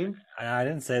 13? I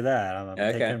didn't say that.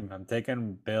 Okay. I'm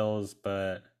taking Bills,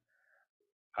 but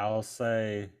I'll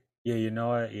say, yeah, you know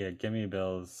what? Yeah, give me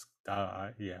Bills.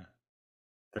 Yeah,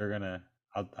 they're gonna.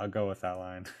 I'll go with that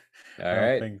line. All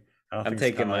right. I don't I'm think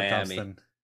taking Skylar Miami. Thompson.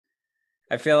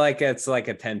 I feel like it's like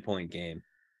a 10-point game.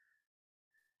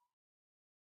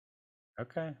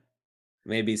 Okay.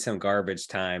 Maybe some garbage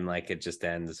time, like it just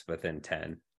ends within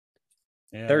 10.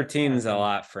 Yeah, 13 is a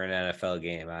lot for an NFL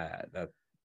game.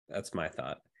 That's my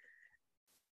thought.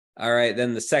 All right,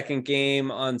 then the second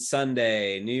game on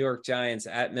Sunday, New York Giants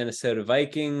at Minnesota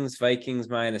Vikings. Vikings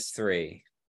minus 3.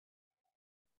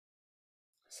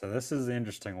 So this is the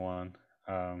interesting one,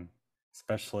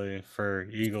 especially for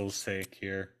Eagles' sake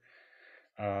here.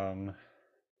 So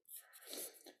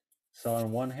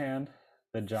on one hand,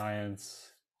 the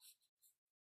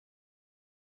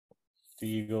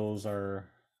Eagles are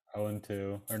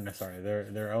 0-2, or no, sorry, they're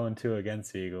 0-2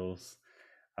 against the Eagles.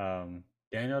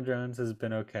 Daniel Jones has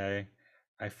been okay.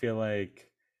 I feel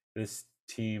like this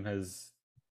team has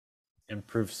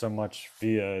improved so much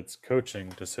via its coaching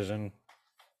decision,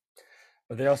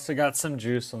 but they also got some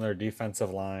juice on their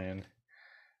defensive line.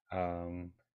 I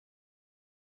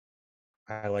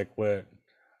like what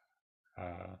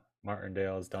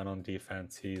Martindale has done on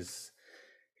defense. He's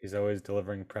always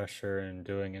delivering pressure and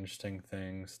doing interesting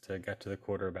things to get to the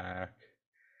quarterback.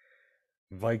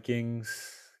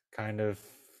 Vikings kind of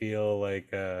feel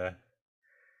like there's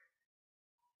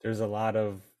a lot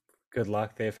of good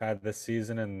luck they've had this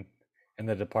season in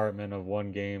the department of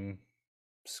one game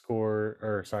score,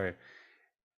 or sorry,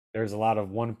 there's a lot of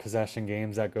one possession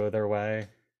games that go their way.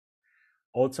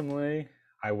 Ultimately,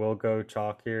 I will go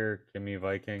chalk here. Give me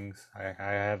Vikings. I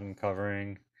have them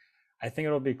covering. I think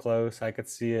it'll be close. I could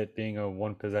see it being a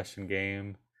one possession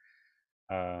game.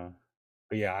 But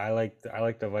yeah, I like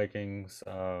the Vikings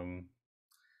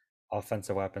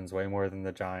offensive weapons way more than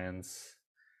the Giants.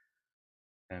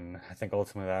 And I think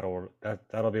ultimately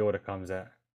that'll be what it comes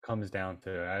down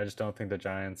to. I just don't think the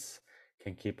Giants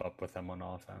can keep up with them on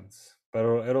offense. But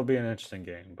it'll be an interesting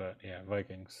game. But yeah,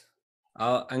 Vikings.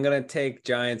 I'm gonna take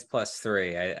Giants plus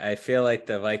 3. I feel like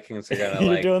the Vikings are gonna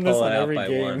You're like doing this pull on it out every by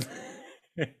game. 1.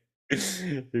 You're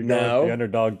going with the No.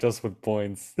 underdog just with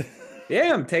points.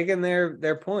 Yeah, I'm taking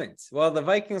their points. Well, the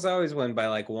Vikings always win by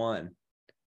like 1.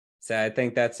 So I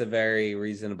think that's a very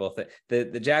reasonable thing.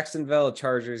 The Jacksonville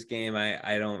Chargers game,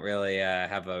 I don't really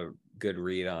have a good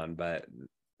read on, but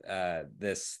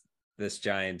this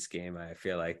Giants game, I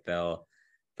feel like they'll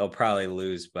probably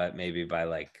lose, but maybe by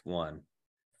like 1.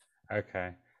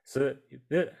 Okay. So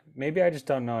maybe I just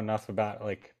don't know enough about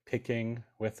like picking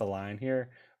with the line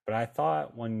here, but I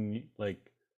thought when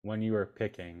you were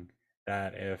picking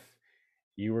that if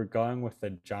you were going with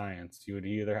the Giants, you would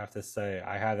either have to say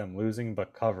I have them losing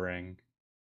but covering,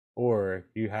 or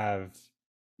you have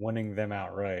winning them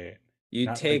outright.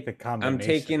 Not like the I'm combination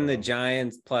taking of the them.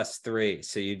 Giants plus 3.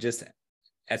 So you just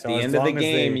at So the as end of the long as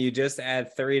game, they you just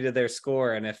add 3 to their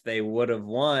score, and if they would have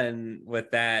won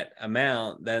with that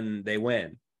amount, then they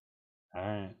win. All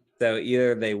right. So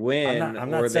either they win I'm or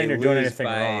not they saying you're doing lose anything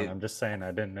wrong. by I'm just saying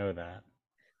I didn't know that.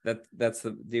 that's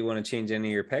the. Do you want to change any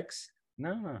of your picks?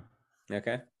 No.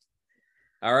 Okay.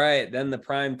 All right, then the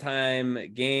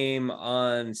primetime game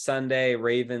on Sunday,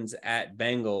 Ravens at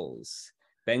Bengals.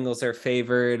 Bengals are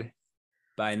favored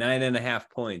by 9.5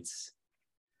 points.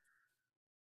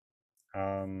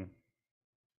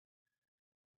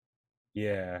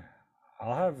 Yeah.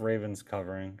 I'll have Ravens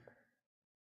covering.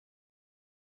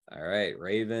 All right,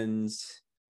 Ravens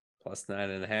plus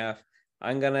 9.5.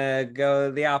 I'm gonna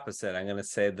go the opposite. I'm gonna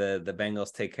say the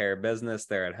Bengals take care of business.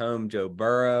 They're at home. Joe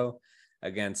Burrow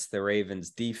against the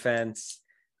Ravens defense,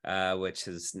 which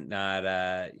has not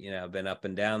been up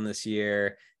and down this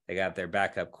year. They got their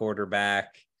backup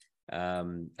quarterback,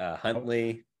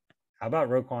 Huntley. How about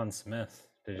Roquan Smith?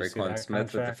 Did you see Raekwon that Smith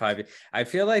with the contract? 5 year. I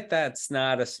feel like that's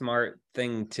not a smart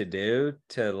thing to do,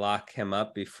 to lock him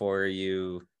up before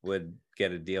you would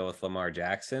get a deal with Lamar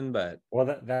Jackson, but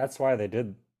Well, that's why they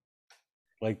did.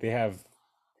 Like they have,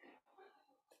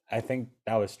 I think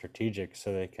that was strategic,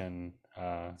 so they can.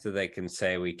 so they can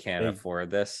say we can't They afford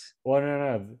this. Well,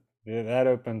 no. That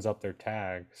opens up their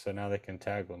tag, so now they can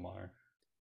tag Lamar.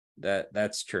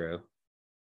 That's true.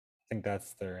 I think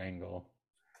that's their angle.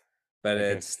 But Like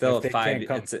it's still if a they five.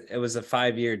 can't come, It was a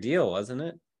 5 year deal, wasn't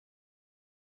it?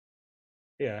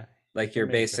 yeah, you Like can you're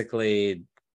make. basically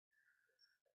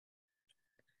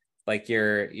like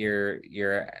you're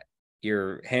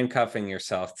handcuffing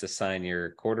yourself to sign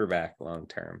your quarterback long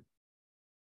term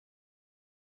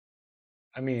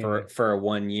I mean, for a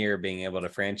 1 year being able to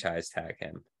franchise tag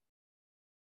him.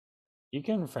 you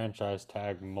can franchise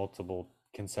tag multiple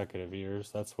consecutive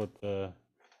years. That's what the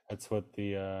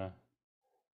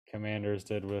Commanders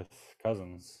did with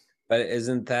Cousins. But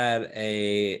isn't that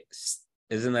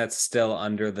still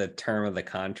under the term of the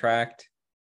contract?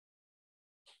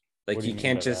 What Like do you you mean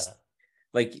can't by just that?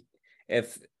 like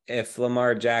if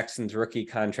Lamar Jackson's rookie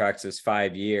contract is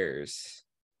 5 years,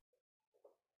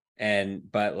 and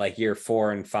but like year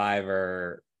 4 and 5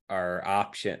 are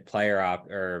option player op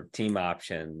or team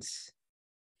options.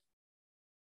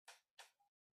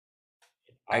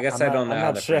 I I, guess I'm I not. don't know I'm how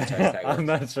not the sure. franchise tag I'm works.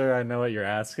 not sure. I know what you're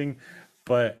asking,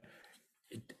 but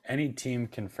any team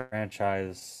can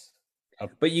franchise a.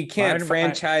 But you can't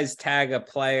franchise tag a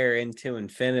player into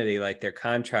infinity, like their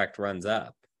contract runs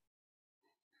up.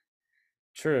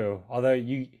 True. Although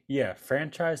yeah,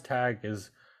 franchise tag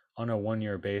is on a 1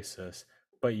 year basis,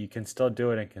 but you can still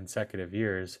do it in consecutive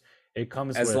years.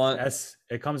 As long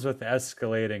It comes with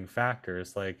escalating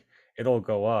factors. Like it'll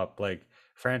go up. Like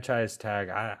franchise tag,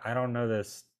 I don't know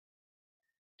this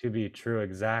to be true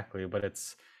exactly, but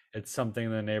it's something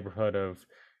in the neighborhood of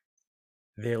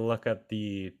they look at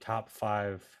the top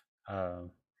five uh,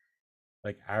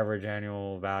 like average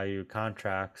annual value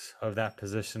contracts of that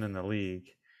position in the league,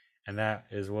 and that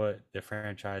is what the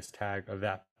franchise tag of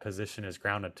that position is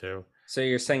grounded to. so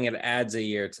you're saying it adds a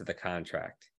year to the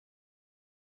contract.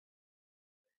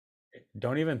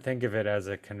 Don't even think of it as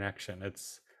a connection.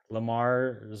 It's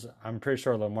Lamar's. I'm pretty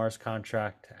sure Lamar's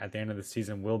contract at the end of the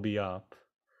season will be up,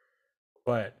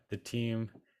 but the team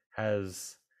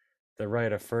has the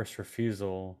right of first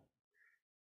refusal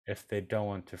if they don't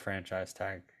want to franchise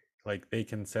tag. Like they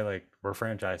can say like we're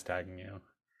franchise tagging you,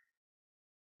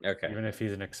 Okay. even if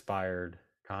he's an expired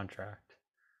contract.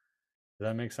 Does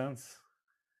that make sense?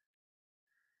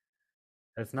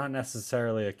 It's not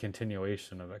necessarily a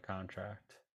continuation of a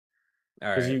contract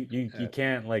All because right. you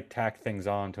can't like tack things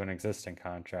on to an existing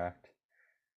contract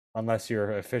unless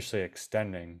you're officially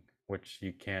extending, which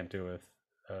you can't do with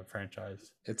a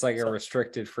franchise. It's like a So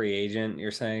restricted free agent,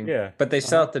 you're saying, yeah, but they uh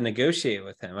still huh. have to negotiate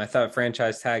with him. I thought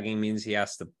franchise tagging means he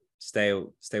has to stay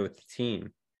with the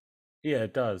team. Yeah,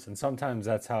 it does, and sometimes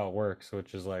that's how it works,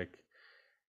 which is like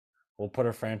we'll put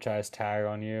a franchise tag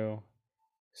on you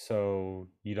so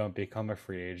you don't become a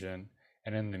free agent,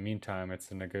 and in the meantime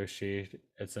it's a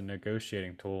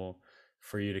negotiating tool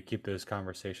for you to keep those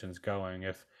conversations going.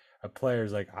 If a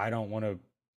player's like I don't want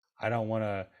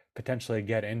to potentially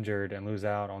get injured and lose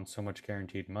out on so much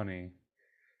guaranteed money,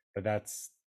 but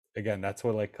that's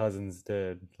what like Cousins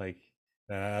did. Like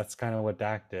that's kind of what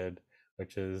Dak did,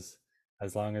 which is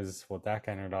as long as Dak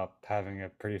ended up having a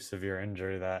pretty severe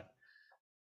injury that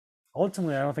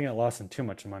ultimately I don't think it lost him too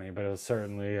much money, but it was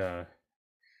certainly a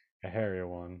hairy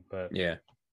one. But Yeah.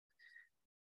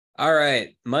 All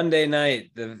right. Monday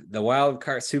night, the wild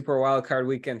card, super wild card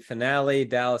weekend finale,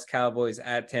 Dallas Cowboys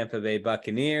at Tampa Bay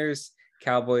Buccaneers.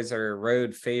 Cowboys are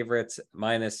road favorites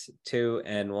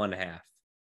 -2.5.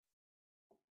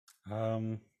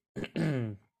 um,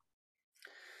 and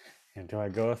do I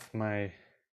go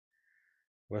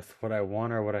with what I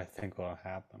want or what I think will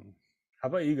happen? How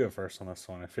about you go first on this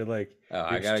one? Oh,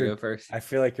 I gotta go first. I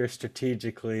feel like you're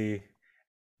strategically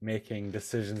making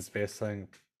decisions based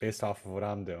off of what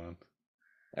I'm doing.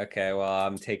 Okay, well,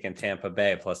 I'm taking Tampa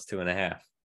Bay +2.5.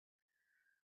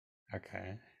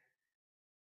 Okay.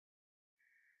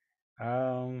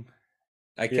 Um,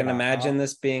 I can yeah, imagine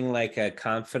this being like a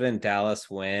confident Dallas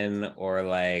win, or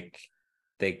like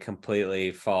they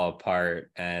completely fall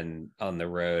apart and on the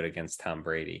road against Tom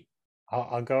Brady.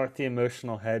 I'll go with the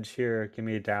emotional hedge here. Give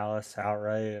me Dallas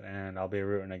outright, and I'll be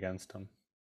rooting against them.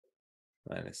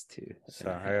 Minus two and So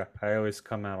a half. I always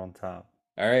come out on top.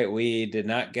 All right, we did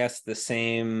not guess the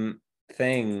same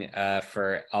thing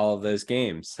for all of those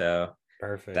games, so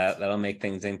Perfect. that'll make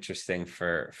things interesting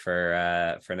for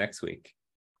next week.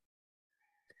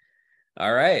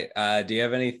 All right. Do you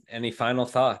have any final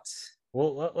thoughts?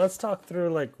 Well, let's talk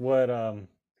through like what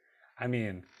I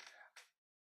mean,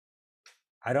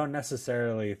 I don't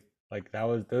necessarily like that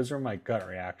was those were my gut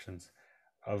reactions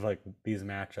of like these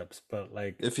matchups, but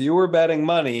like If you were betting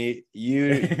money,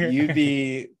 you'd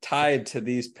be tied to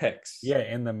these picks. yeah,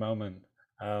 in the moment.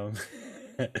 Um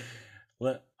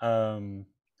let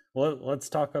well, let's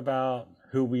talk about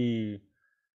who we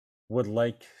would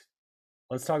like.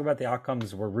 Let's talk about the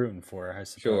outcomes we're rooting for, I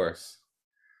Sure. suppose.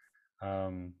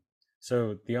 Um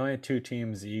so the only two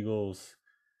teams the Eagles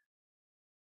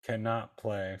cannot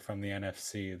play from the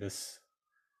NFC this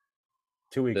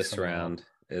 2 weeks This from now. round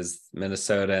is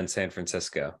Minnesota and San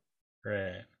Francisco.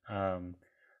 Right.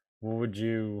 What would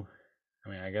you? I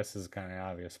mean, I guess this is kind of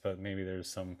obvious, but maybe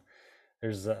there's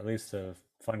at least a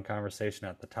fun conversation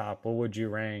at the top. What would you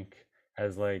rank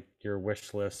as like your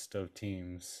wish list of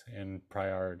teams in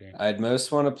priority? I'd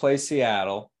most want to play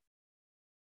Seattle.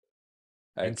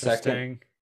 I'd second. Interesting.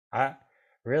 I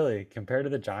really compared to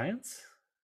the Giants.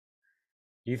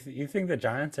 You think the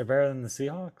Giants are better than the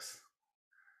Seahawks?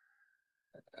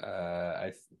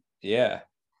 I yeah.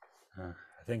 I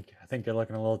think you're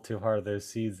looking a little too hard at those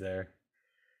seeds there.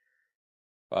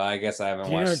 Well, I guess I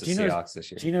haven't watched the Gino Seahawks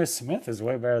this year. Geno Smith is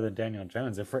way better than Daniel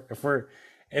Jones. If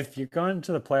you're going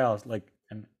to the playoffs, like,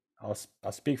 and I'll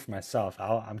speak for myself.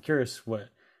 I'm curious what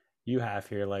you have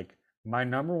here. Like, my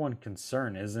number one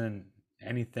concern isn't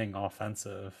anything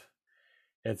offensive.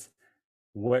 It's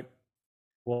what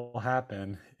will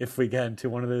happen if we get into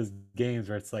one of those games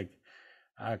where it's like,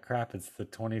 ah, crap, it's the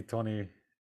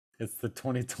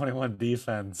 2021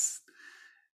 defense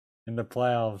in the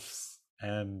playoffs,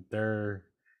 and they're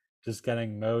just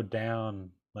getting mowed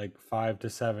down like 5 to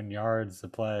 7 yards to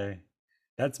play.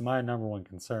 That's my number one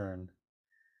concern.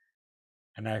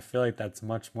 And I feel like that's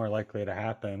much more likely to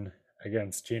happen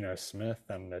against Geno Smith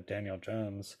than Daniel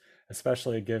Jones,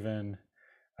 especially given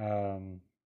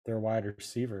their wide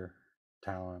receiver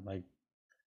talent. Like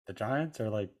the Giants are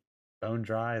like bone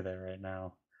dry there right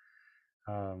now.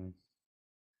 Um,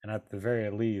 and at the very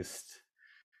least,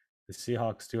 the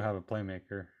Seahawks do have a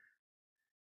playmaker.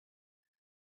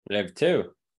 They have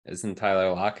two. Isn't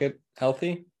Tyler Lockett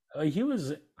healthy? He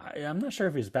was. I'm not sure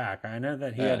if he's back. I know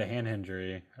that he had Uh, a hand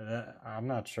injury. I'm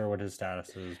not sure what his status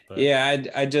is, but yeah,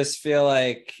 I just feel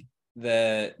like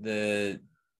the the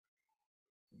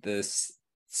the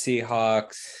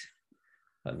Seahawks.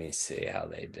 Let me see how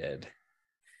they did.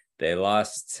 They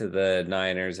lost to the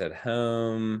Niners at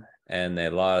home and they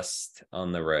lost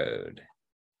on the road.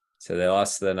 So they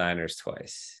lost to the Niners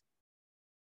twice.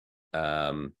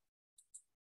 Um,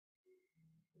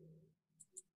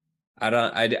 I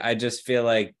don't. I just feel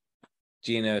like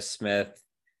Geno Smith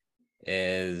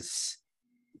is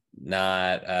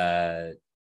not.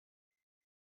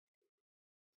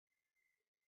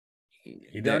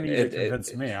 you don't need to It,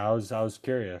 convince me. I was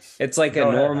curious. it's like a Go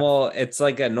ahead. normal. It's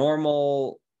like a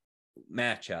normal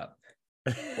matchup.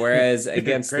 Whereas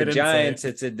against the Great insight. Giants,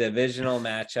 it's a divisional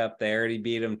matchup. They already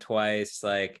beat them twice.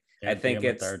 Like I Can't beat think him a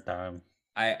it's third time.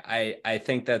 I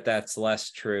think that that's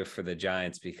less true for the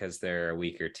Giants because they're a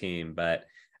weaker team, but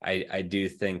I do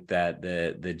think that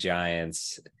the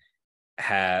Giants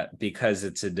have, because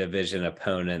it's a division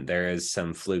opponent, there is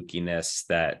some flukiness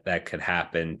that could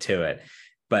happen to it.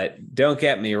 But don't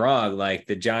get me wrong, like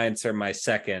the Giants are my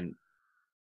second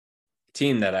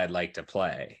team that I'd like to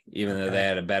play, even though they Okay,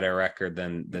 had a better record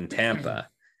than Tampa.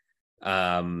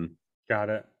 Um, got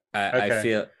it. I Okay,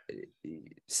 feel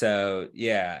so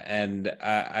yeah, and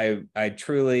I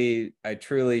truly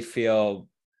feel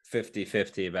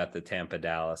 50-50 about the Tampa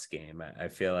Dallas game. I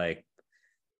feel like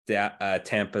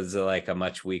Tampa's like a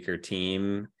much weaker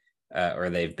team, or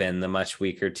they've been the much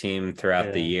weaker team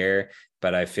throughout the yeah, year.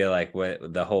 But I feel like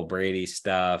with the whole Brady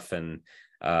stuff and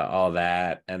all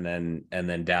that, and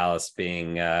then Dallas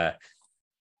being a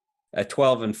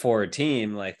 12-4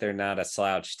 team, like they're not a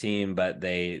slouch team, but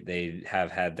they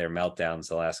have had their meltdowns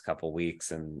the last couple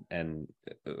weeks and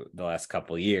the last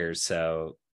couple years.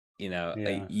 So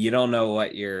yeah. you don't know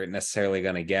what you're necessarily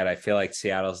going to get. I feel like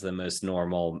Seattle's the most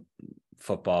normal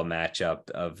football matchup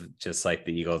of just like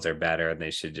the Eagles are better and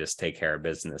they should just take care of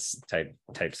business type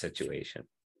situation.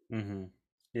 Mm-hmm.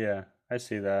 Yeah, I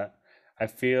see that. I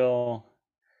feel,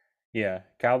 yeah,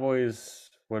 Cowboys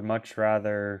would much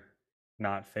rather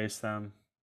not face them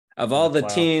Of in all the the playoffs.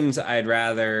 teams, I'd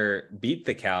rather beat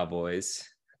the Cowboys.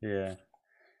 Yeah.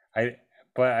 I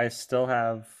but I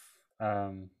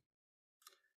um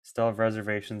still have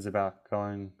reservations about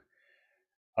going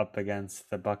up against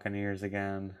the Buccaneers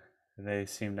again. They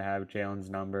seem to have Jalen's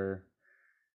number.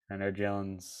 I know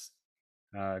Jalen's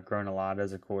grown a lot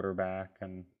as a quarterback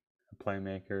and a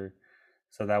playmaker.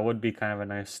 So that would be kind of a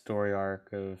nice story arc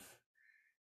of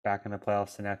back in the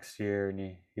playoffs the next year, and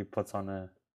he puts on a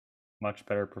much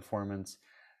better performance.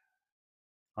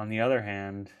 On the other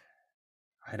hand,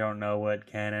 I don't know what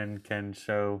Cannon can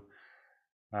show.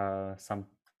 Some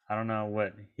I don't know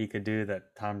what he could do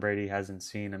that Tom Brady hasn't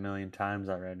seen a million times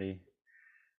already.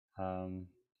 Um,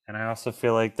 and I also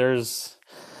feel like there's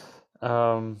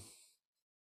um,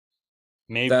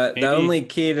 maybe The maybe only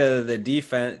key to the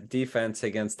defense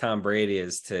against Tom Brady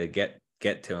is to get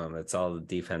to him. It's all the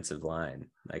defensive line.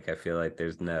 Like I feel like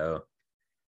there's no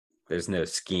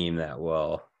scheme that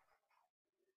will.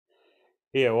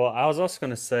 yeah. Well, I was also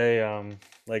gonna say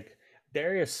like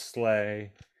Darius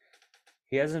Slay,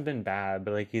 he hasn't been bad,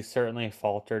 but like he's certainly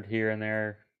faltered here and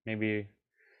there. Maybe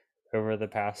over the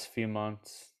past few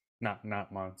months,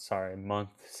 not months, sorry, month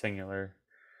singular.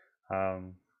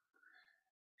 Um,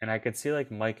 and I could see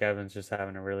like Mike Evans just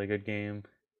having a really good game.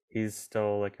 He's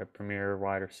still like a premier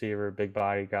wide receiver, big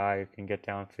body guy who can get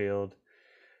downfield.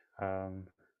 Um,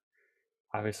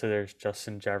 Obviously, there's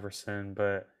Justin Jefferson,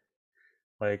 but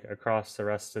like across the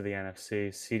rest of the NFC,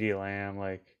 CeeDee Lamb,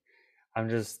 like I'm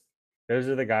just those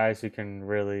are the guys who can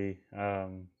really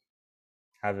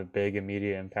have a big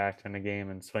immediate impact in a game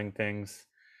and swing things.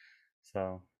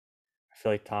 So I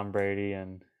feel like Tom Brady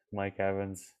and Mike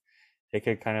Evans, they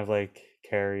could kind of like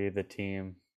carry the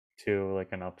team to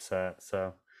like an upset.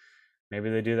 So maybe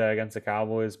they do that against the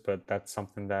Cowboys, but that's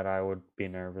something that I would be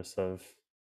nervous of.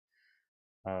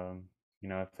 Um,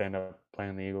 if they end up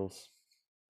playing the Eagles.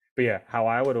 But yeah, how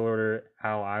I would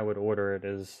order it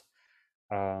is,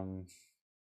 um,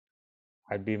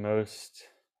 I'd be most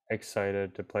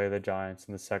excited to play the Giants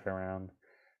in the second round.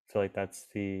 I feel like that's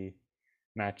the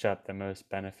matchup that most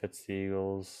benefits the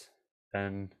Eagles.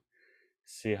 Then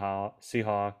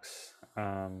Seahawks,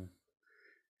 and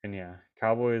yeah,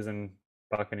 Cowboys and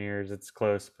Buccaneers. It's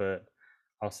close, but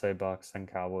I'll say Bucks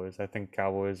and Cowboys. I think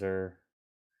Cowboys are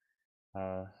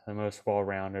the most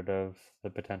well-rounded of the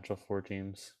potential four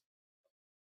teams.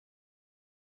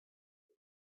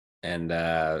 And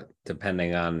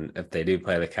depending on if they do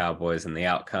play the Cowboys and the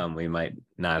outcome, we might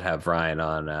not have Ryan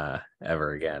on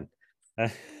ever again.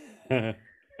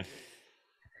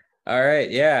 All right,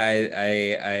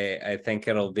 yeah, I think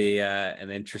it'll be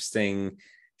an interesting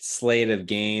slate of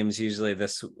games. Usually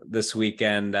this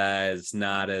weekend is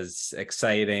not as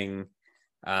exciting.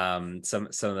 Some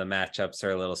of the matchups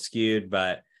are a little skewed,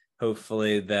 but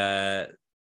hopefully the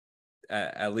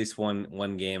at least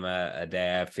one game a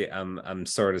day. I'm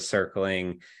sort of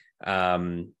circling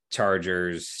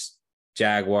Chargers,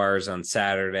 Jaguars on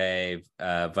Saturday,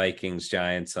 Vikings,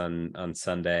 Giants on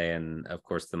Sunday, and of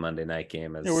course the Monday night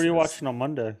game Yeah, what are is you watching on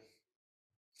Monday?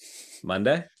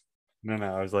 Monday. No.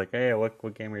 I was like, hey,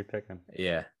 what game are you picking?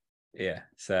 Yeah, yeah.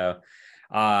 So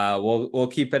we'll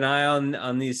keep an eye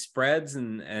on these spreads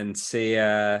and see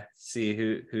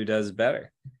who does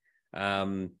better.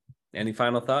 Um, any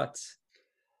final thoughts?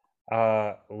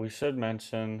 We should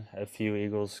mention a few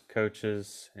Eagles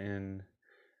coaches in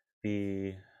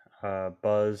the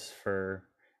buzz for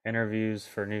interviews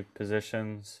for new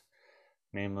positions,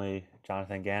 namely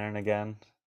Jonathan Gannon again,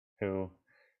 who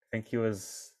I think he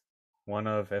was one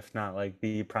of, if not like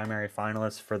the primary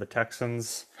finalist for the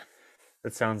Texans.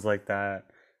 It sounds like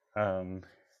um,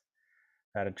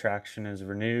 that attraction is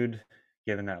renewed,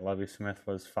 given that Lovie Smith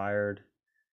was fired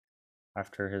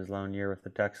after his lone year with the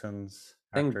Texans.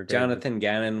 I After think David, Jonathan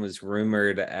Gannon was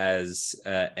rumored as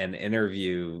an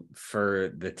interview for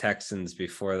the Texans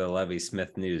before the Lovie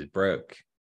Smith news broke.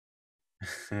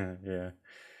 yeah,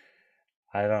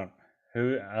 I don't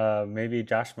who maybe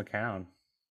Josh McCown.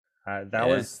 Yeah,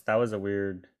 That was a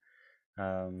weird.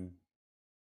 Um,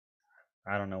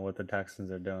 I don't know what the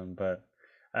Texans are doing, but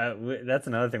that's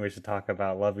another thing we should talk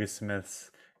about. Lovie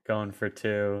Smith's going for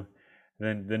two.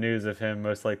 Then the news of him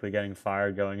most likely getting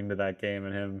fired going into that game,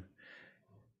 and him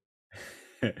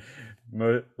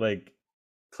like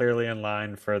clearly in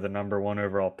line for the number one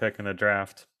overall pick in the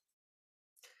draft.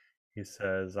 He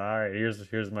says, "All right,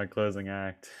 here's my closing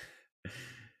act."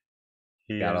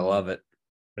 He gotta and love it.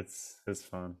 it's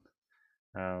fun.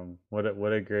 What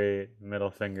a great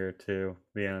middle finger to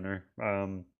the owner.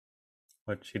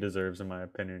 Which he deserves, in my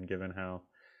opinion, given how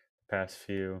the past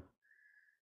few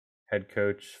head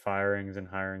coach firings and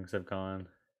hirings have gone.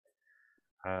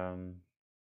 Um,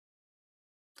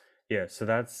 yeah, so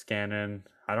that's Gannon.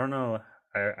 I don't know.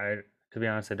 I to be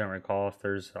honest, I don't recall if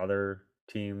there's other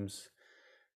teams,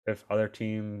 if other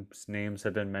teams' names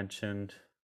have been mentioned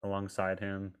alongside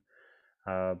him.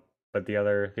 Uh, but the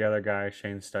other guy,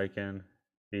 Shane Steichen,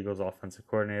 the Eagles' offensive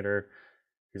coordinator,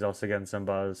 he's also getting some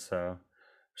buzz. So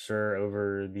sure,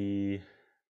 over the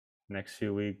next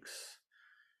few weeks,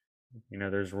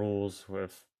 there's rules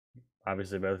with,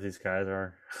 obviously both these guys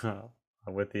are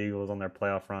with the Eagles on their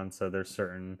playoff run, so there's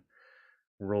certain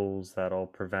rules that'll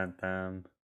prevent them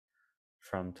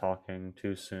from talking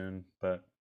too soon. But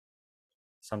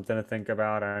something to think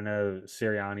about. I know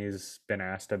Sirianni's been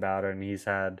asked about it, and he's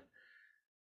had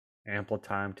ample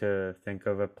time to think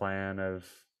of a plan of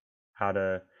how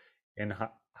to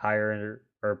hire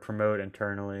or promote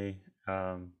internally.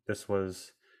 This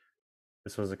was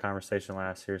a conversation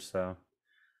last year, so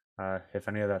if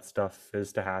any of that stuff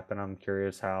is to happen, I'm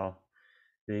curious how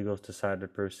the Eagles decide to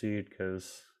proceed,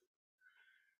 because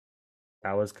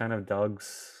that was one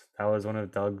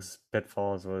of Doug's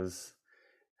pitfalls. Was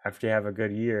after you have a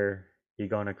good year, you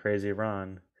go on a crazy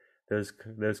run. Those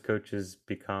coaches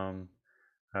become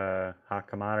hot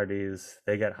commodities.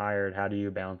 They get hired. How do you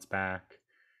bounce back?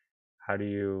 How do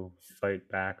you fight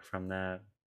back from that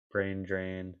brain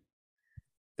drain?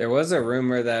 There was a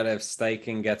rumor that if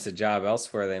Steichen gets a job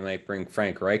elsewhere, they might bring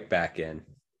Frank Reich back in.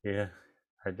 Yeah,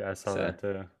 I saw that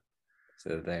too.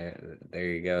 So there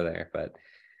you go there. But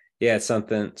yeah, it's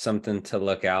something to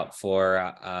look out for.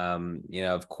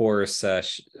 Of course,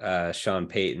 Sean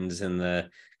Payton's in the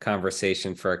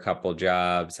conversation for a couple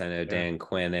jobs. I know Dan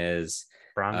Quinn is.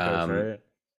 Broncos, right?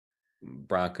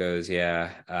 Broncos,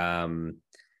 yeah.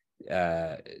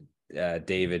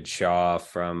 David Shaw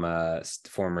from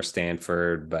former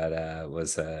Stanford, but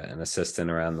was an assistant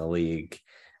around the league.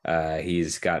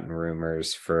 He's gotten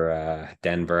rumors for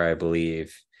Denver, I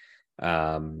believe.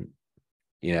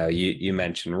 You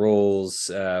mentioned rules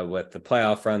with the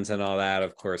playoff runs and all that.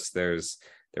 Of course, there's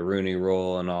the Rooney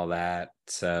Rule and all that.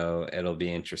 So it'll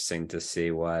be interesting to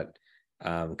see what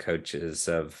coaches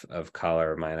of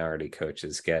color, minority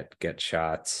coaches get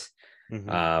shots.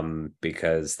 Mm-hmm.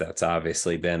 Because that's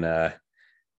obviously been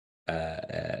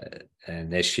an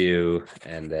issue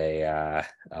and a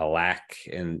lack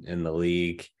in the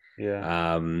league.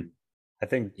 Yeah. I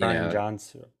think Brian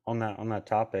Johnson, on that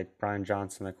topic, Brian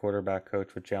Johnson, the quarterback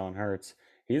coach with Jalen Hurts,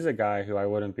 he's a guy who I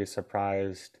wouldn't be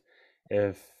surprised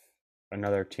if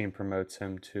another team promotes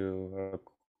him to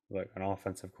an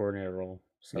offensive coordinator role.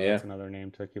 So that's another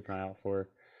name to keep an eye out for.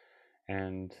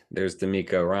 And there's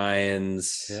DeMeco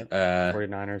Ryans,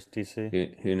 49ers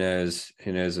DC. Who knows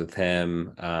with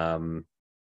him?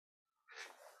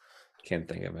 Can't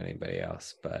think of anybody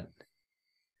else, but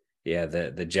yeah,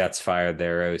 the Jets fired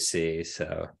their OC,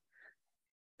 so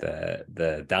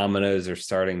the dominoes are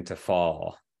starting to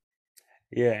fall.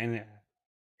 Yeah, and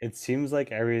it seems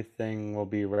like everything will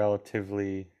be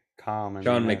relatively calm. And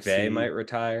Sean McVay might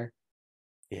retire.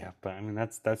 Yeah, but I mean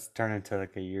that's turned into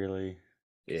like a yearly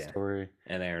story.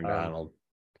 And Aaron Donald.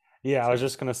 Yeah, I was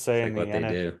just gonna say in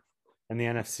the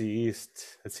NFC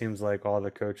East, it seems like all the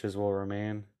coaches will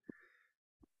remain.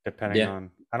 Depending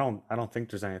on, I don't think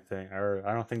there's anything, or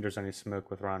I don't think there's any smoke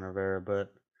with Ron Rivera,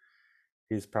 but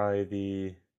he's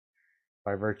probably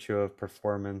by virtue of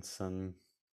performance and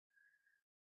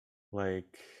I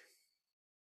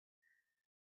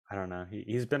don't know,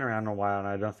 he's been around a while, and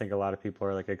I don't think a lot of people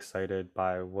are excited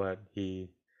by what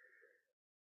he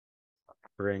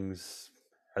brings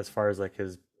as far as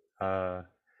his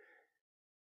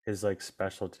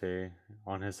specialty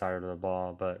on his side of the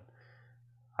ball. But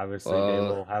obviously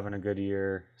Dable having a good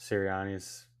year,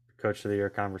 Sirianni's coach of the year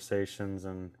conversations,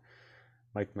 and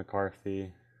Mike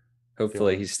McCarthy.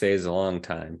 Hopefully he stays a long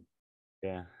time.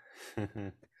 Yeah.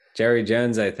 Jerry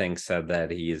Jones, I think, said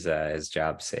that he's his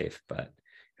job safe, but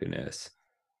who knows?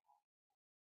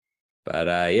 But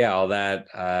all that,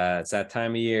 it's that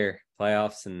time of year,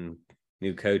 playoffs and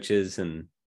new coaches and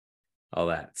all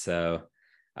that. So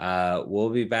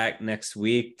we'll be back next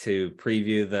week to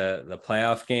preview the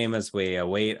playoff game as we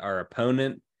await our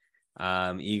opponent.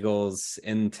 Eagles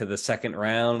into the second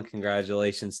round.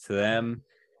 Congratulations to them.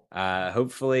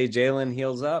 Hopefully Jalen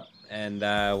heals up and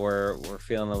we're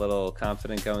feeling a little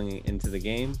confident going into the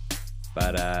game.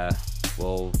 But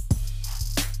we'll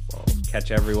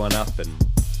catch everyone up and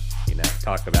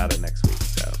talk about it next week.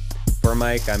 So for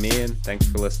Mike, I'm Ian. Thanks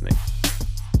for listening.